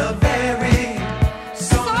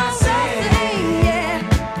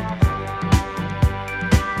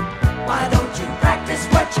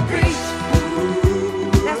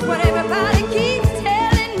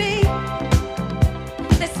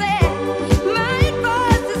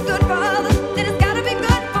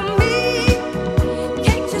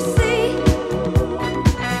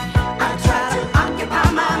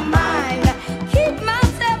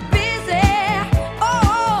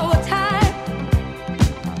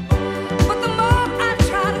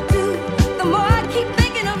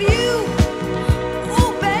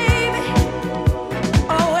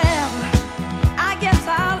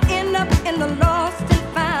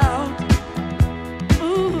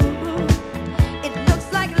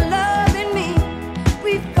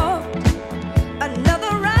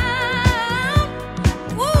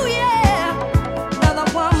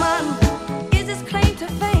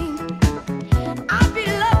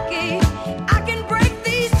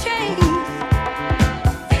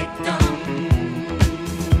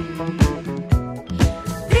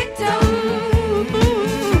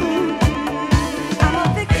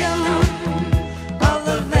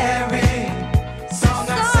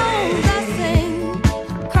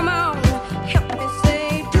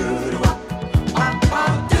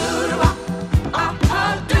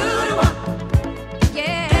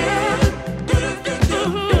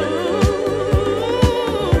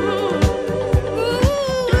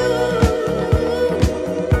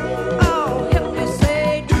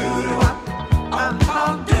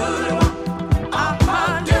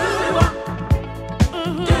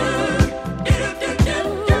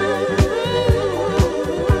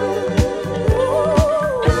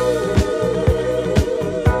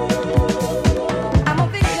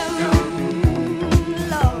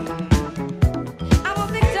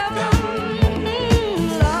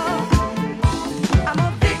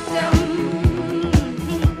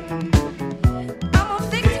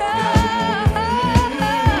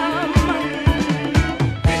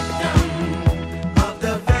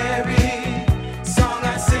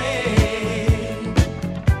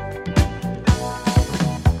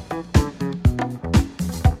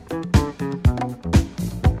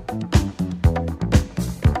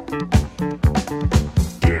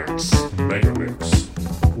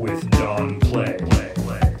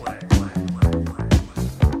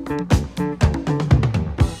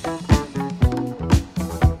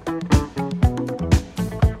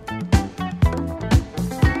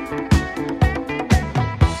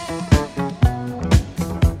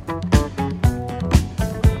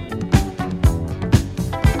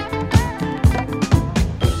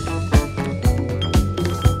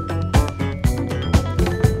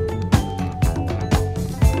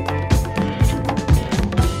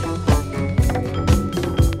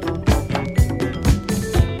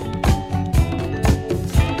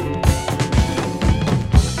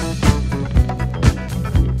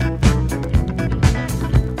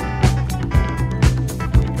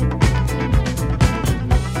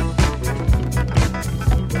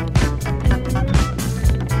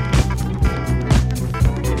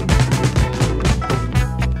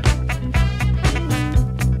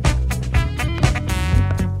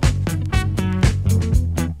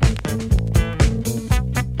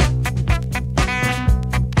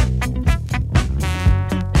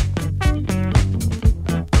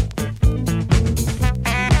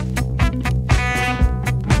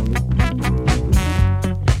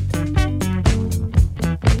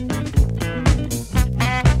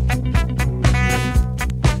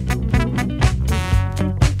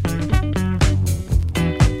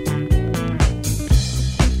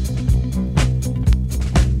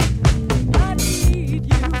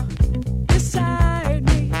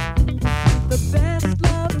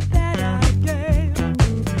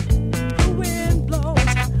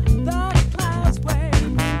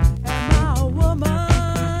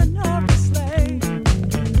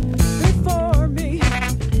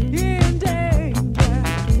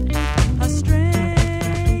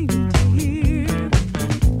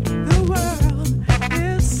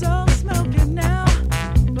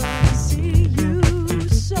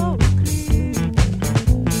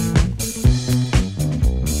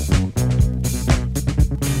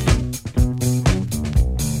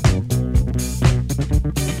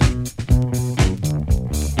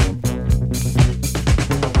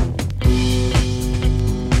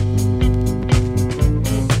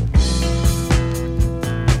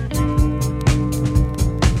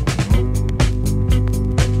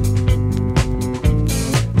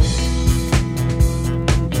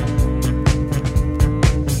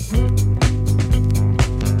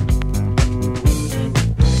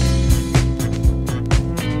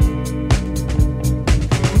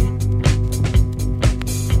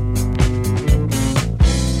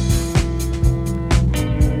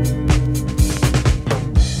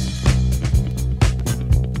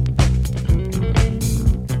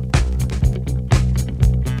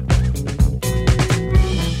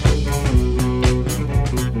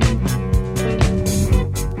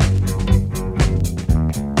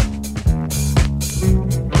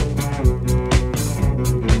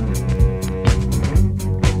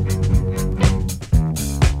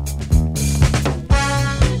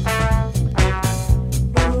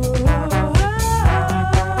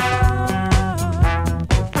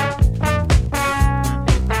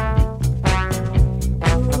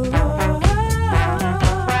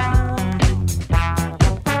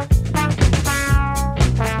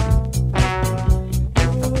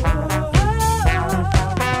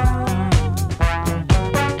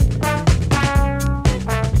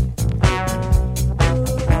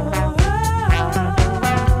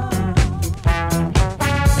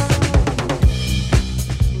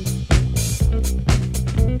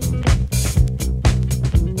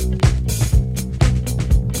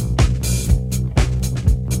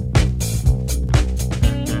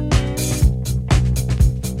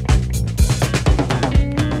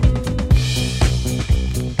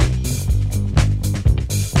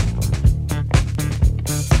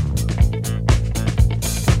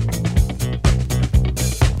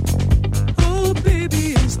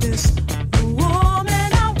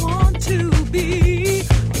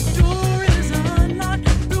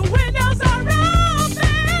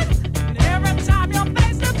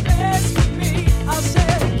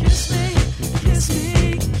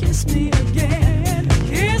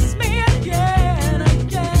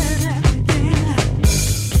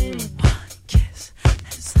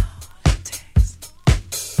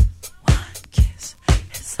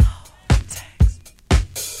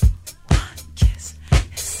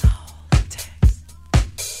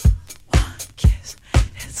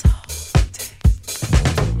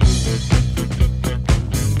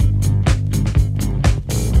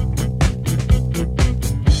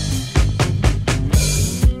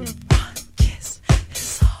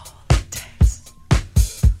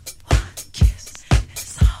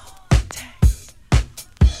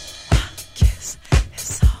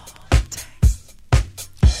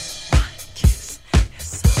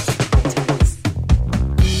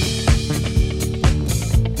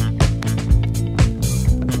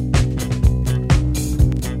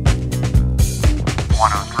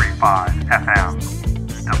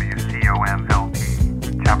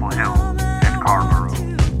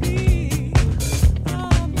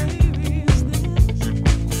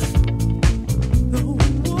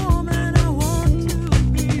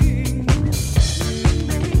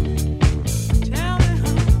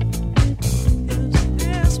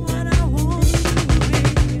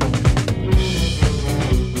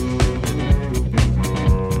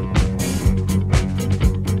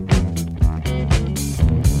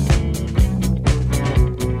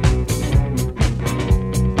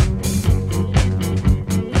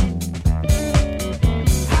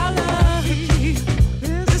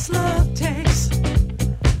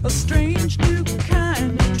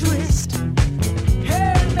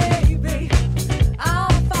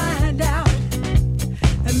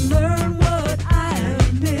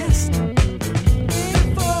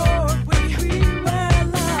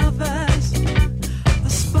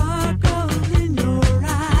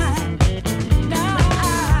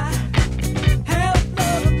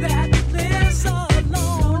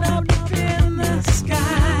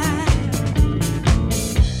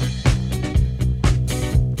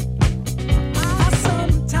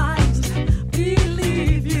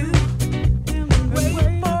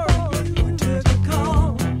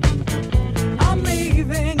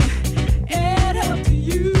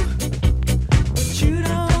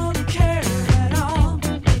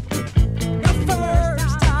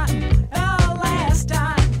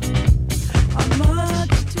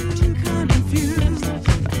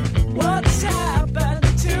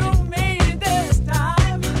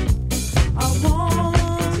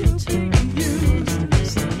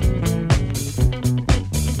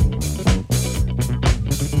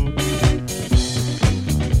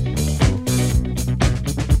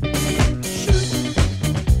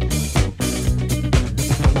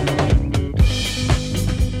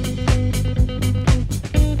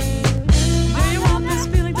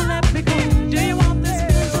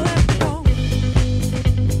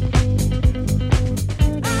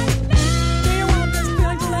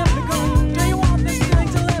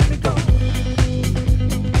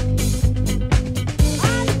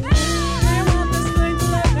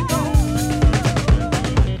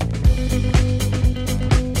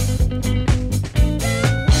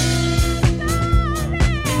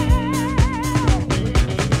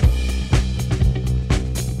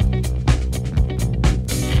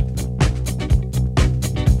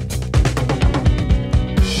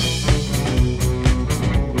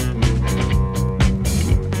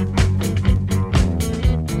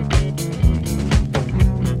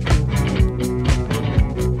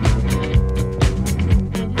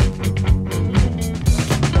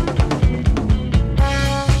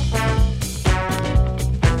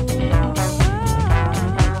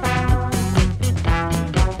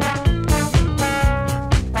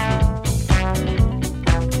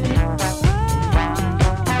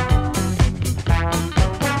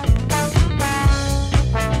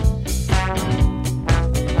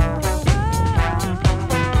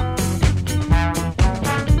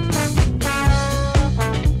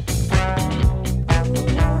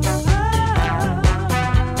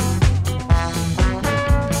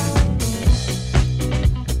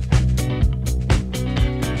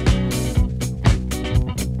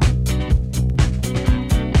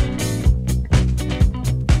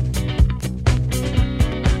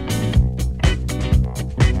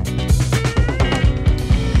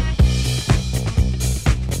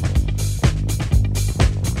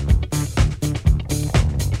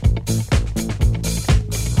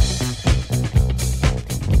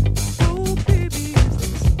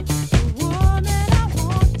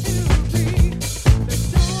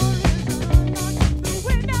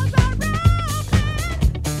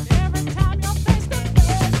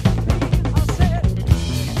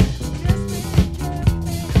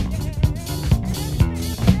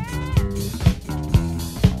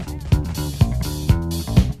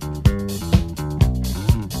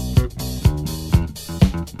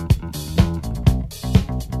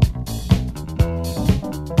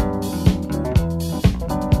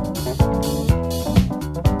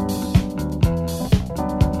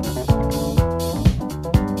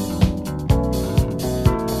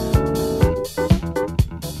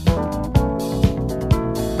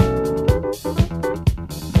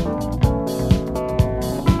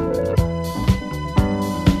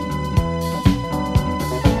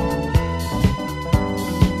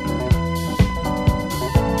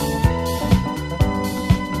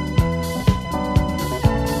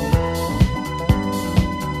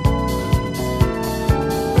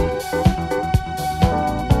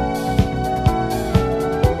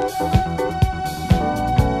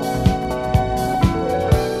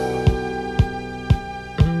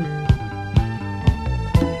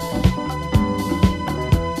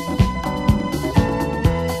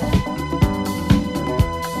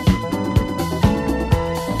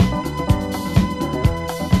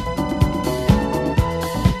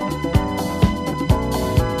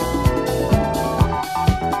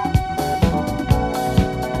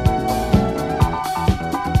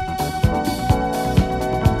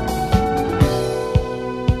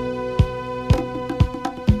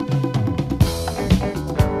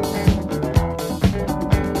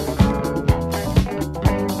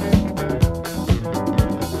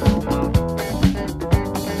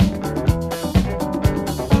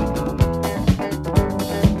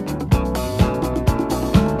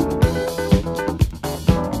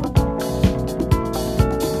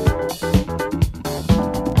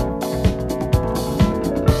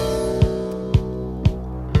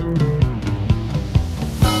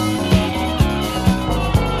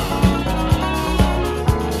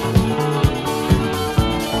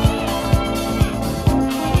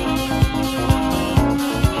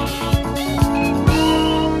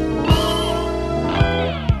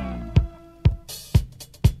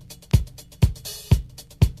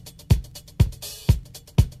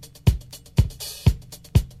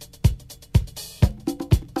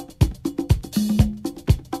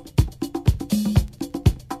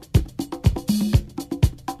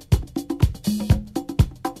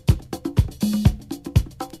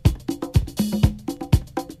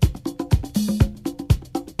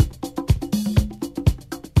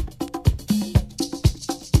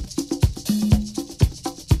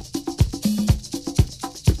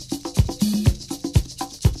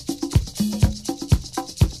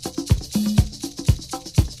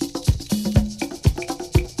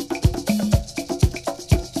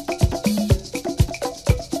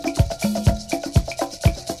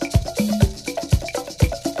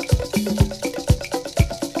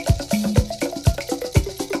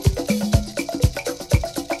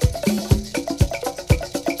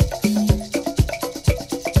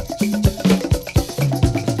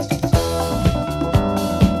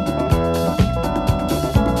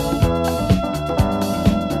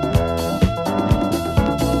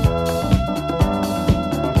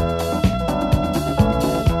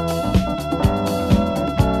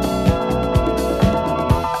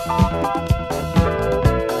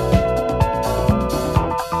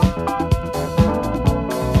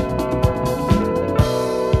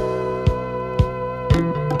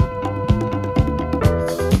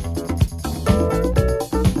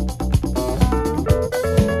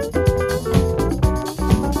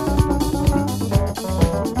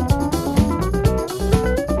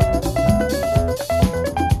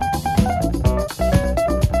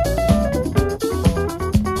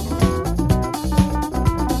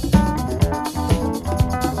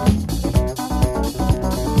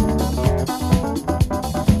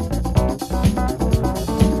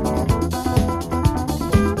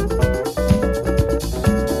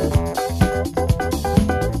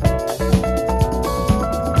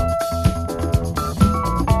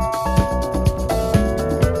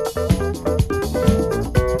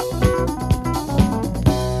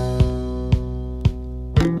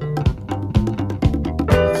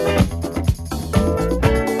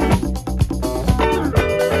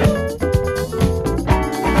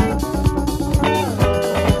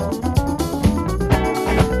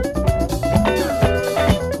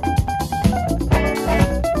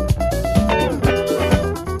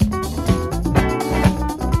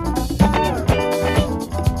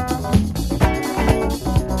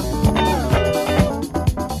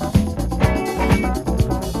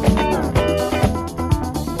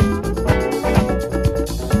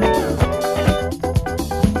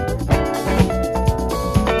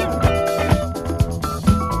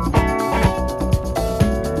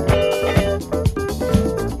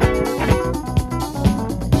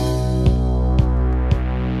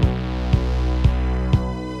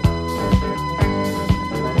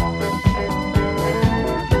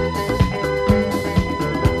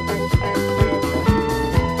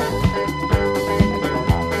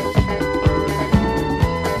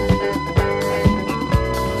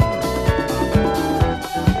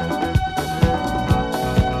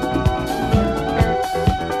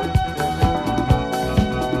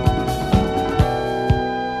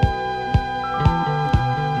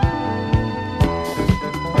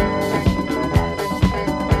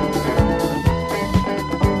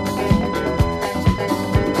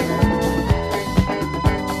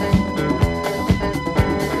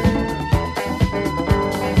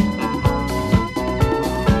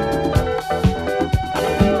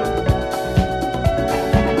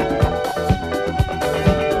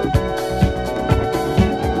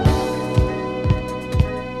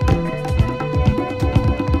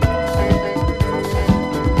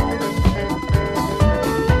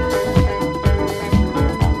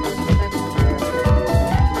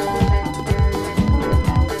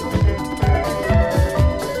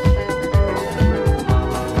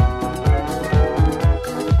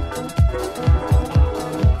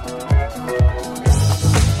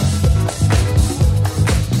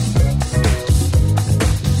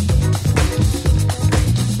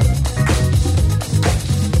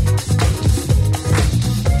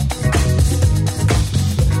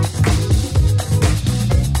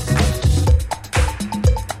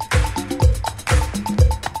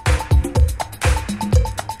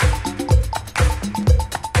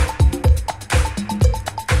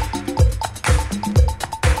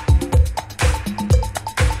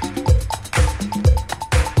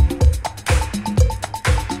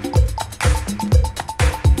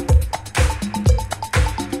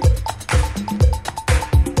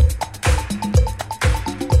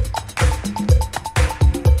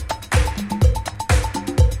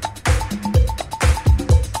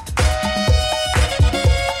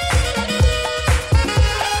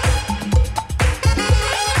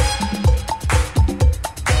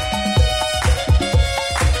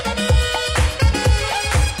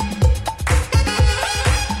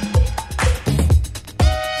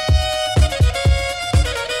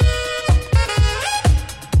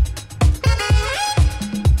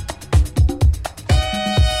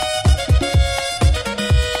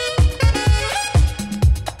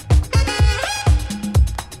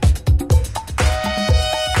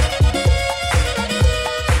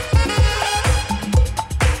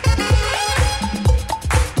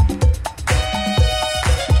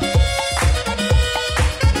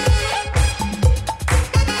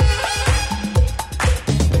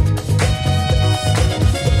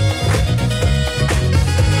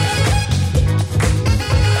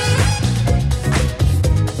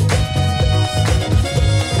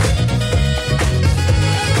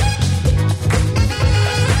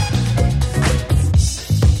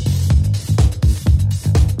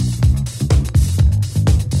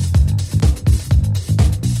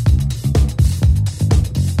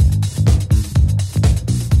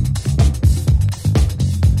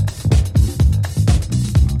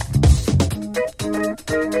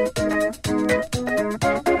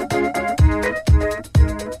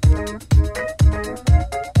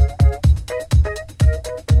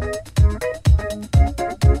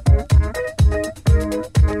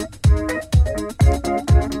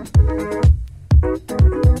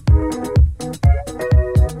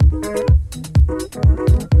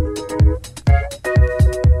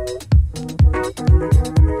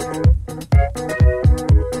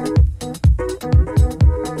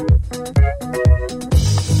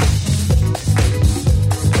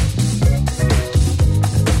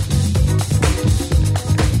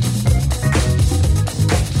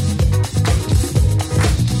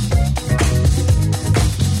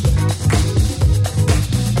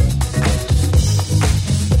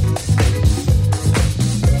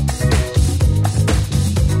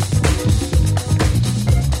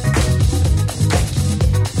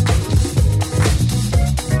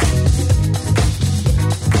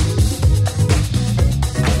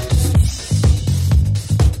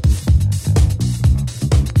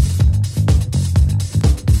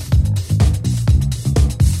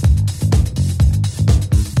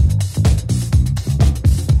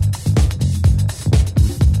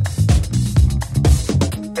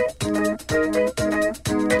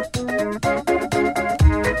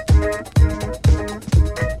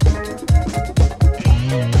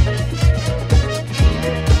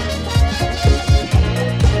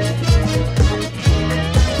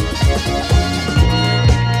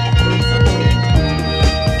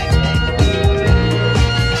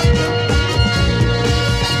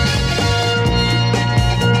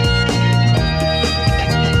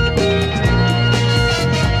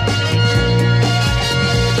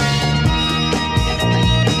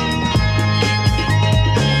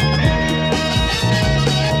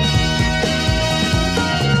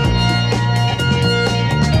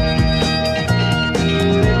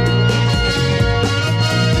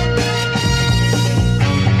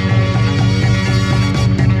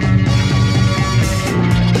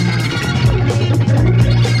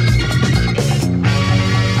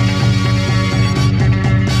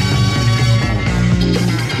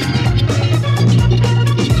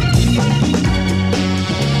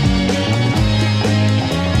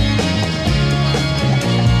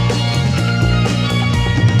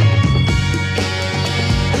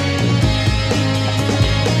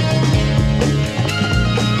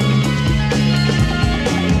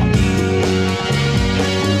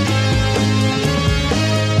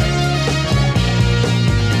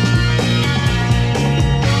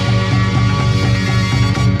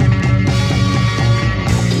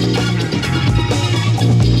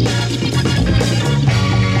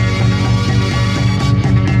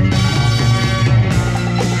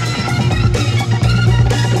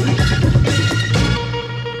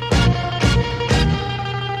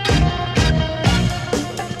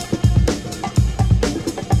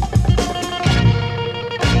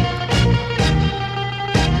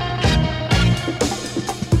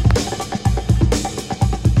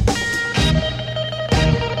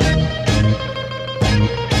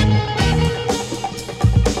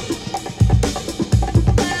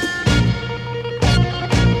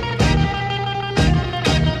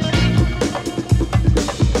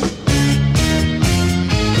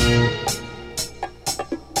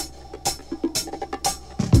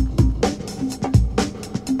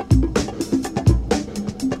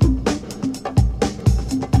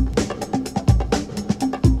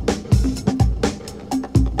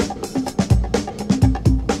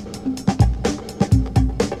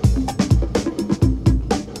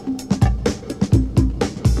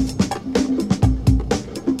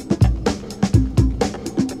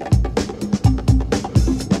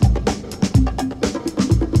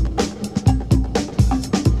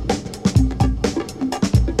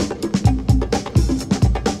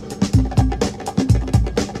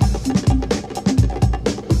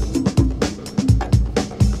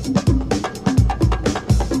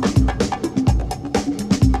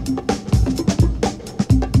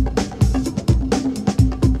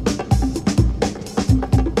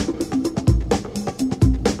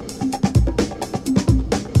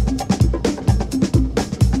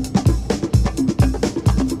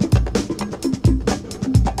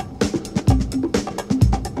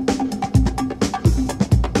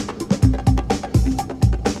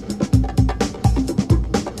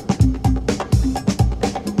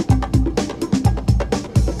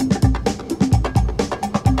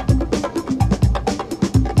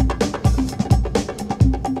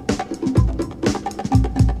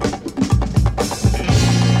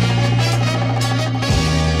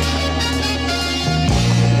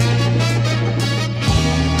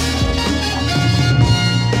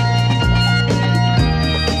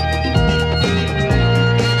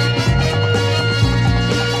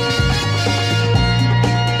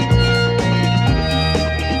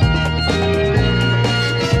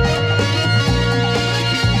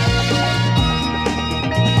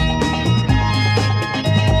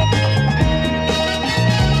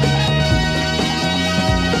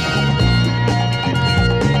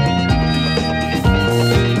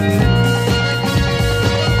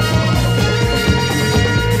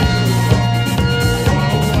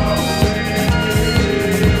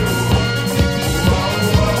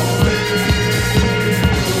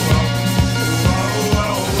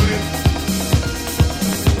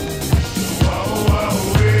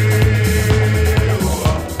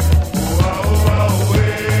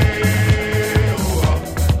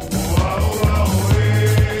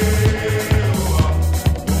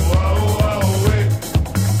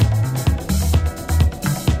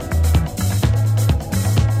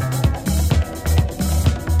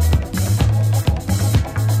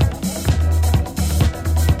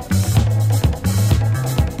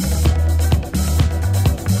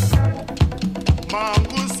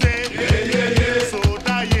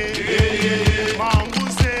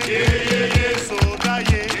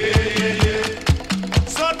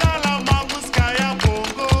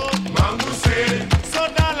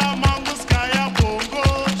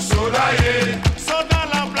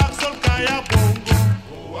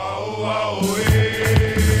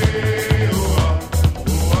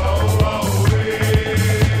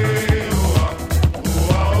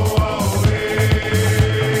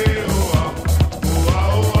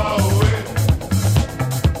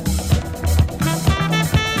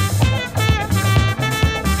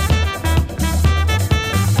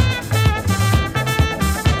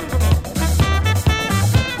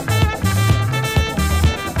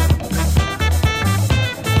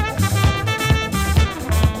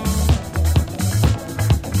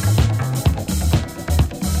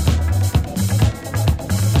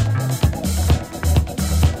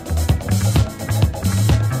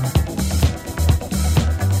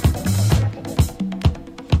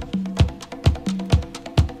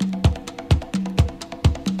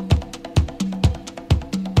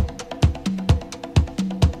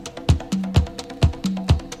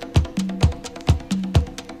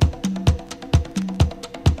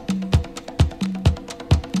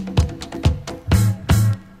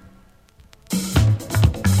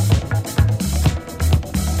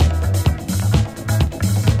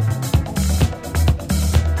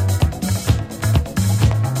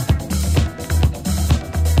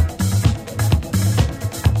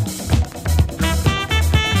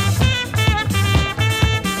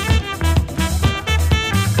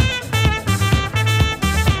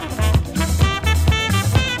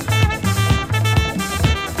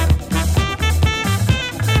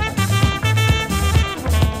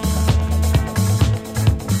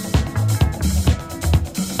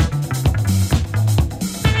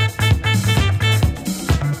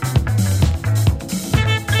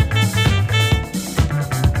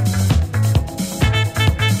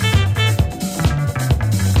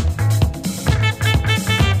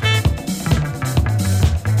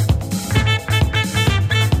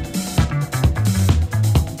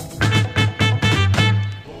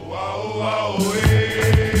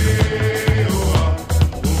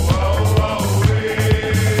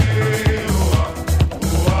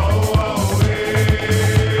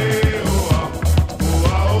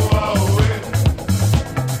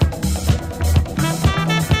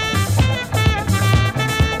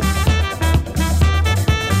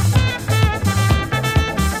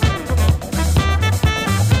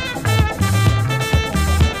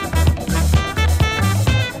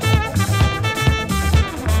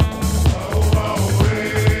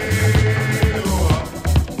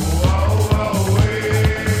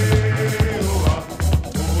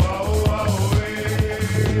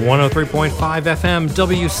 103.5 FM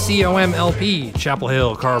WCOM LP, Chapel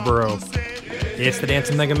Hill, Carrboro. It's the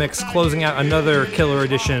Dance Mega Mix, closing out another killer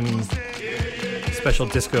edition special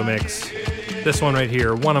disco mix. This one right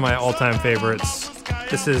here, one of my all-time favorites.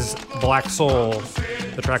 This is Black Soul.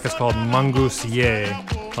 The track is called Mongoose Ye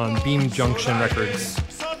on Beam Junction Records.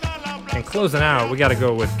 And closing out, we gotta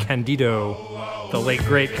go with Candido, the late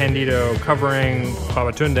great Candido, covering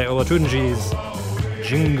Babatunde Olatunji's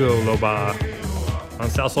Jingo Loba on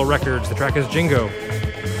Salsoul Records. The track is Jingo.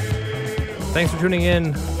 Thanks for tuning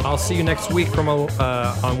in. I'll see you next week from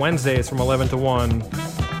on Wednesdays from 11 to 1.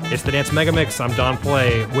 It's the Dance Mega Mix. I'm Don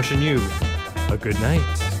Play, wishing you a good night.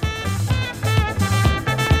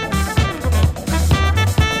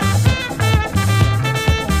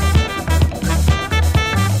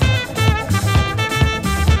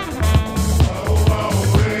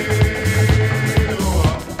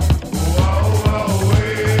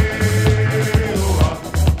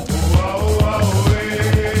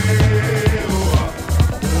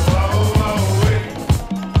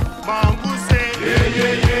 Mambuse, yeah,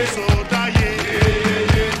 yeah, yeah, so die, yeah,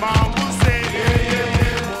 yeah, yeah, Mambuse, yeah, yeah,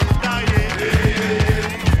 yeah.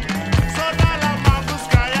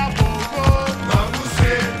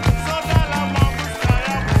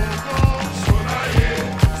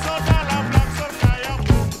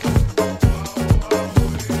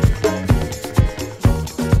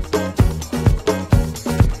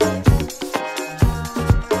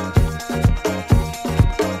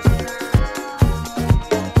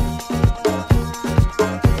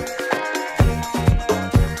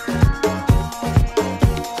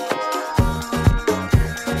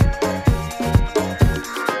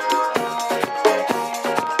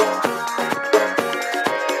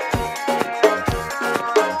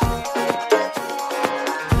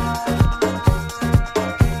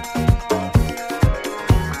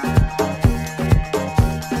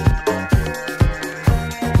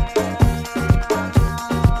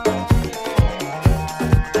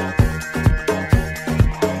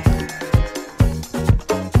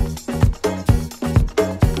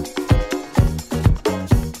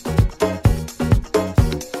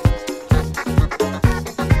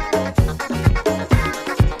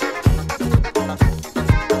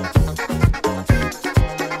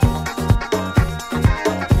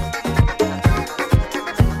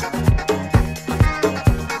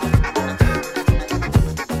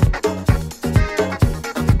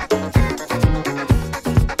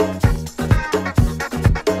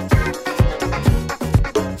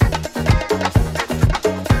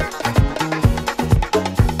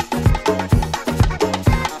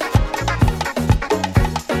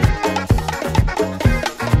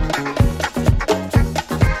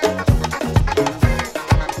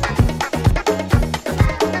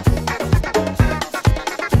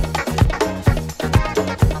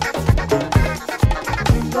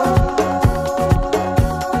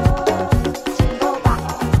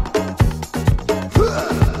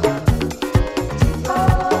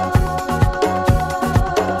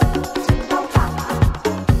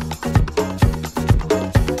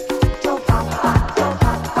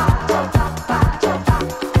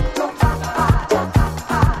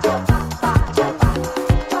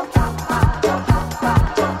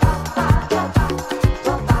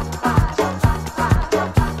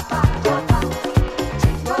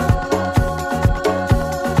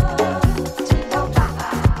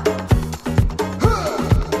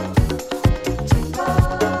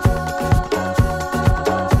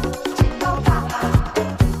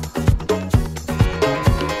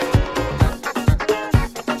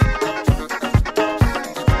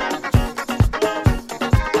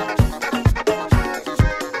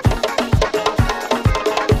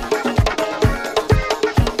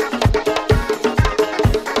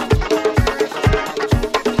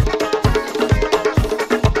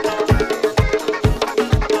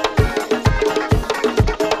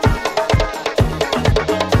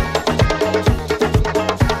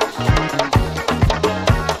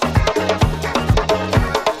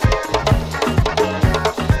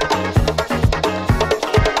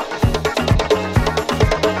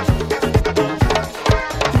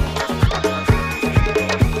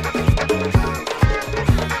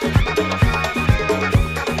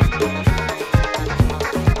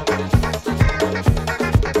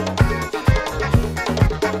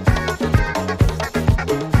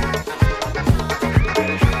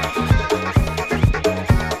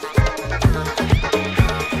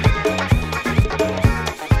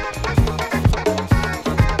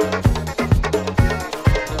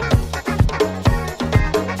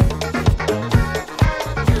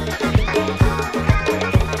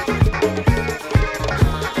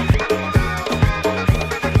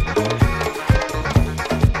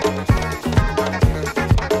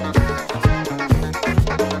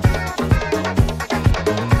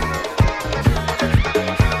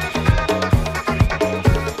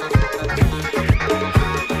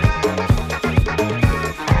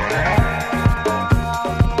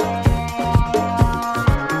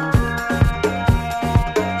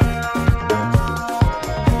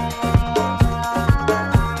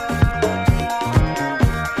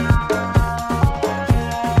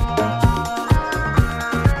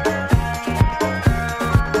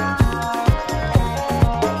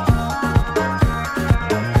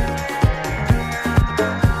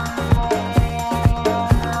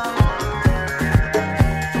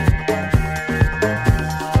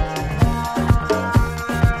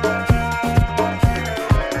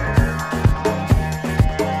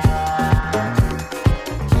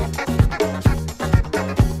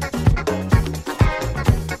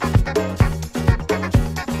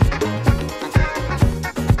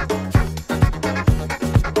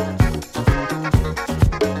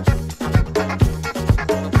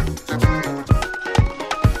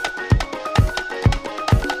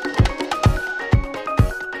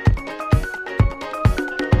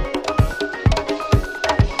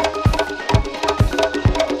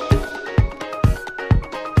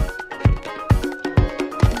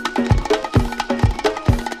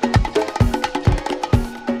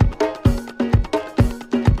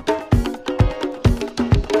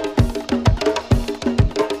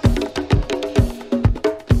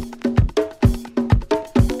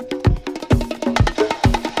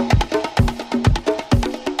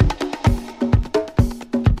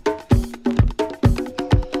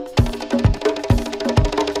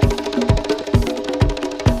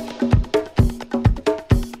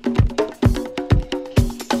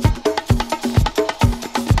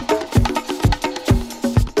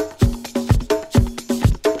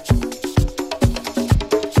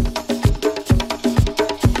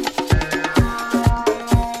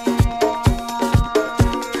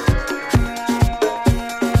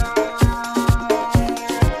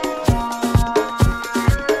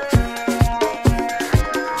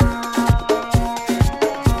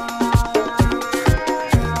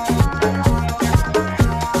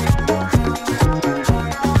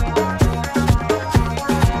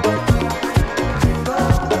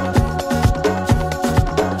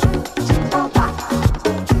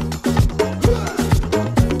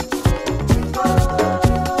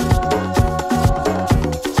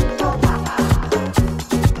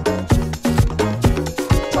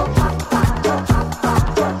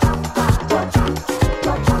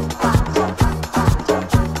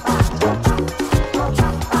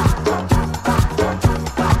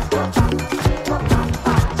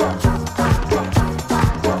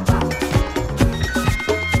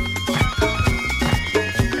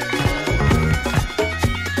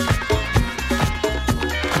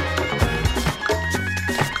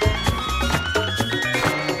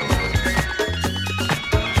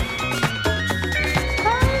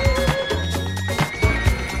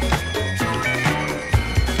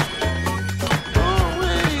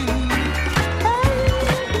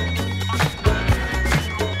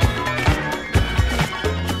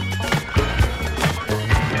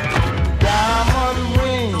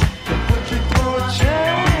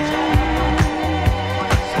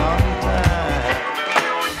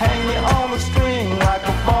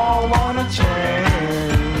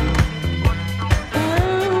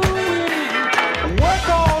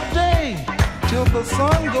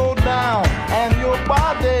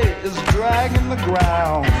 the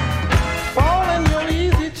ground. Fall in your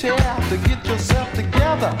easy chair to get yourself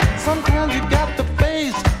together. Sometimes you got to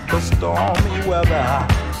face the stormy weather.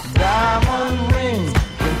 Diamond rings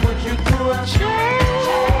can put you through a change.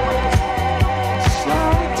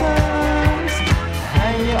 Sometimes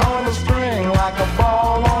hang you on a string like a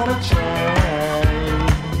ball on a chain.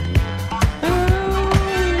 Ooh,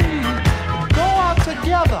 go out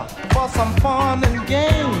together for some fun and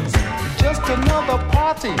games. Just another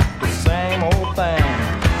party, the same old thing.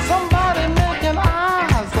 Somebody making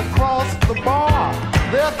eyes across the bar.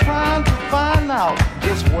 They're trying to find out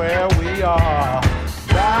just where we are.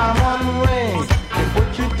 Diamond rings can put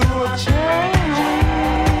you through a change.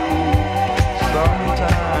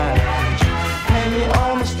 Sometimes hang you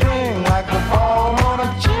on a string like a ball on a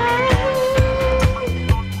chain.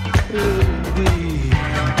 Ooh-wee.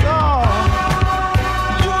 Oh,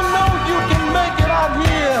 you know you can make it out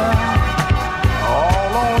here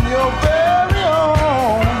all on your very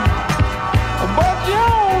own. But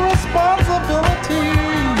your responsibility,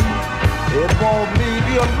 it won't leave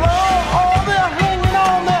you alone. Oh, they're hanging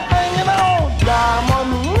on,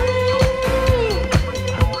 diamond ring.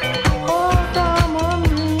 Oh, diamond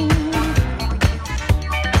ring.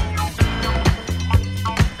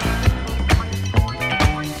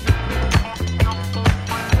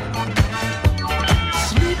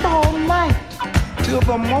 Sleep all night till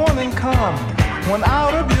the morning come, when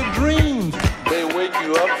out of your dreams they wake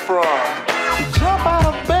you up from. Jump out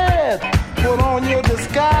of bed, put on your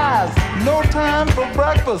disguise. No time for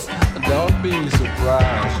breakfast, don't be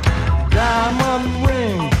surprised. Diamond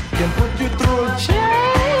ring can put you through a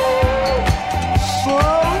change.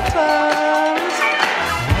 Sometimes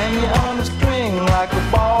hang you on a string like a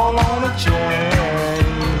ball on a chain.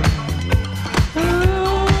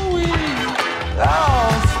 Ooh-wee. Oh,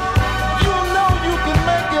 you know you can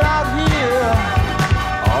make it out here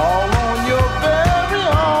all on your very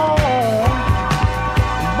own.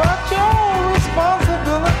 But your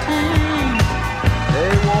responsibility,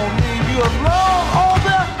 they won't leave you alone. Oh,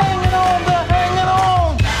 they're hanging on, they're hanging on.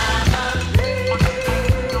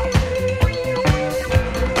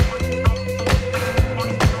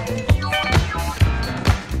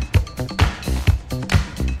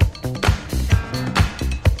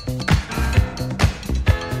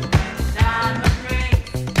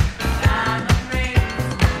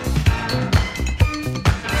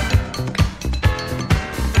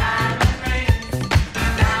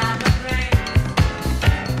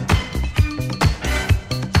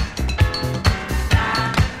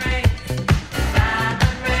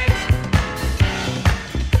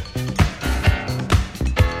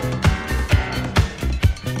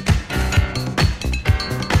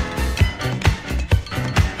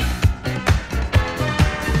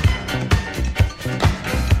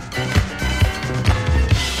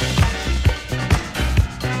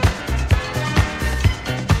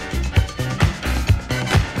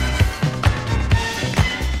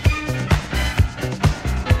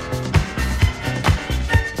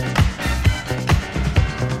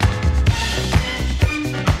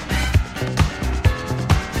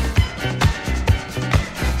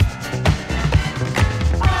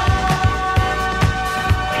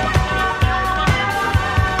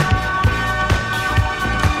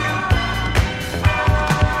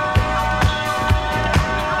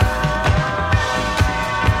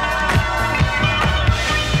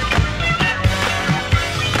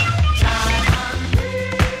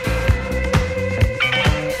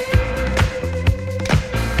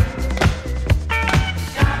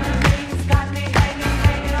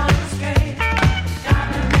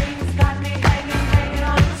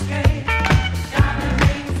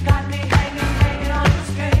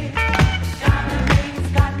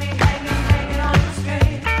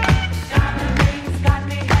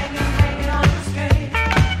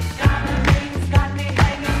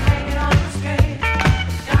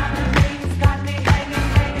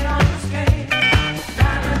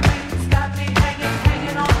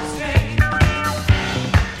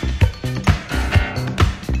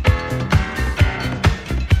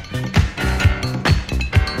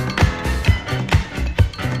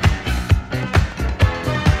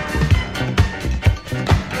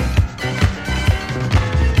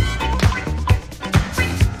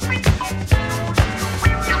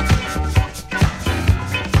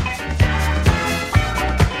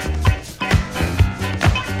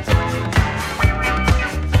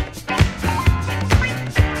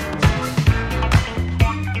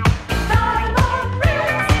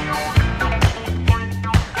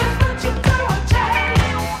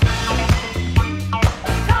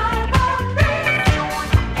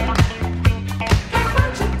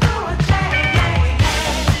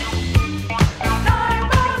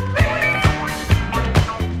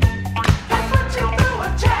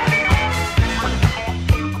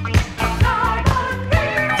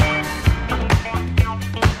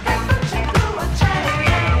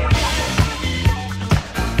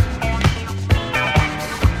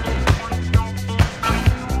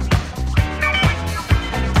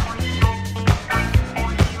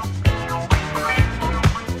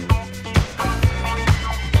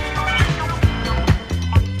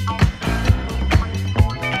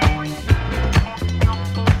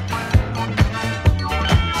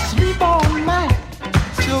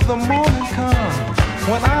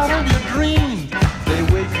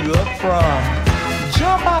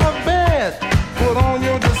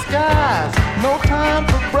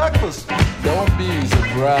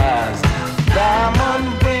 grass.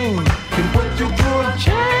 Diamond ring can put you through a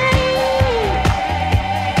chain.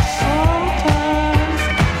 Sometimes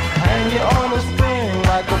hang you on a string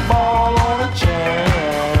like a ball on a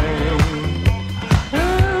chain.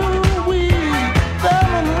 Ooh-wee,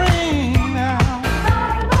 diamond ring now.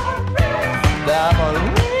 Diamond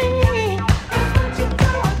ring can put you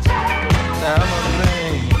through a chain. Diamond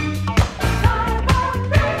ring.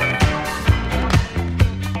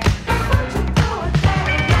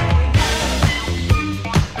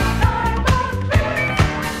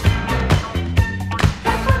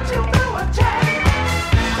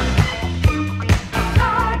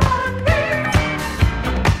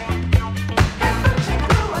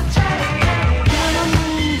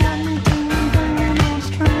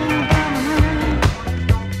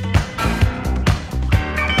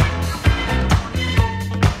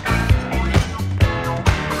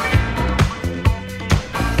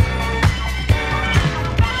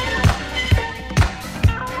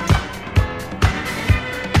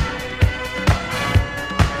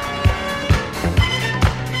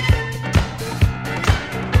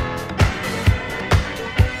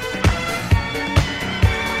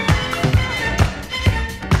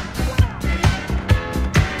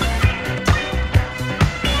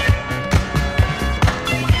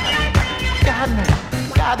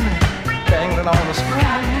 Got me, dangling on a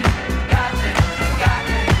string.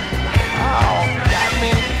 Oh,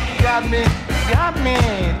 got me,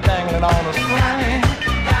 dangling on a string.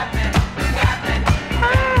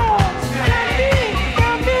 Oh,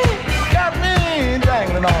 got me,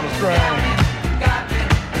 dangling on a string.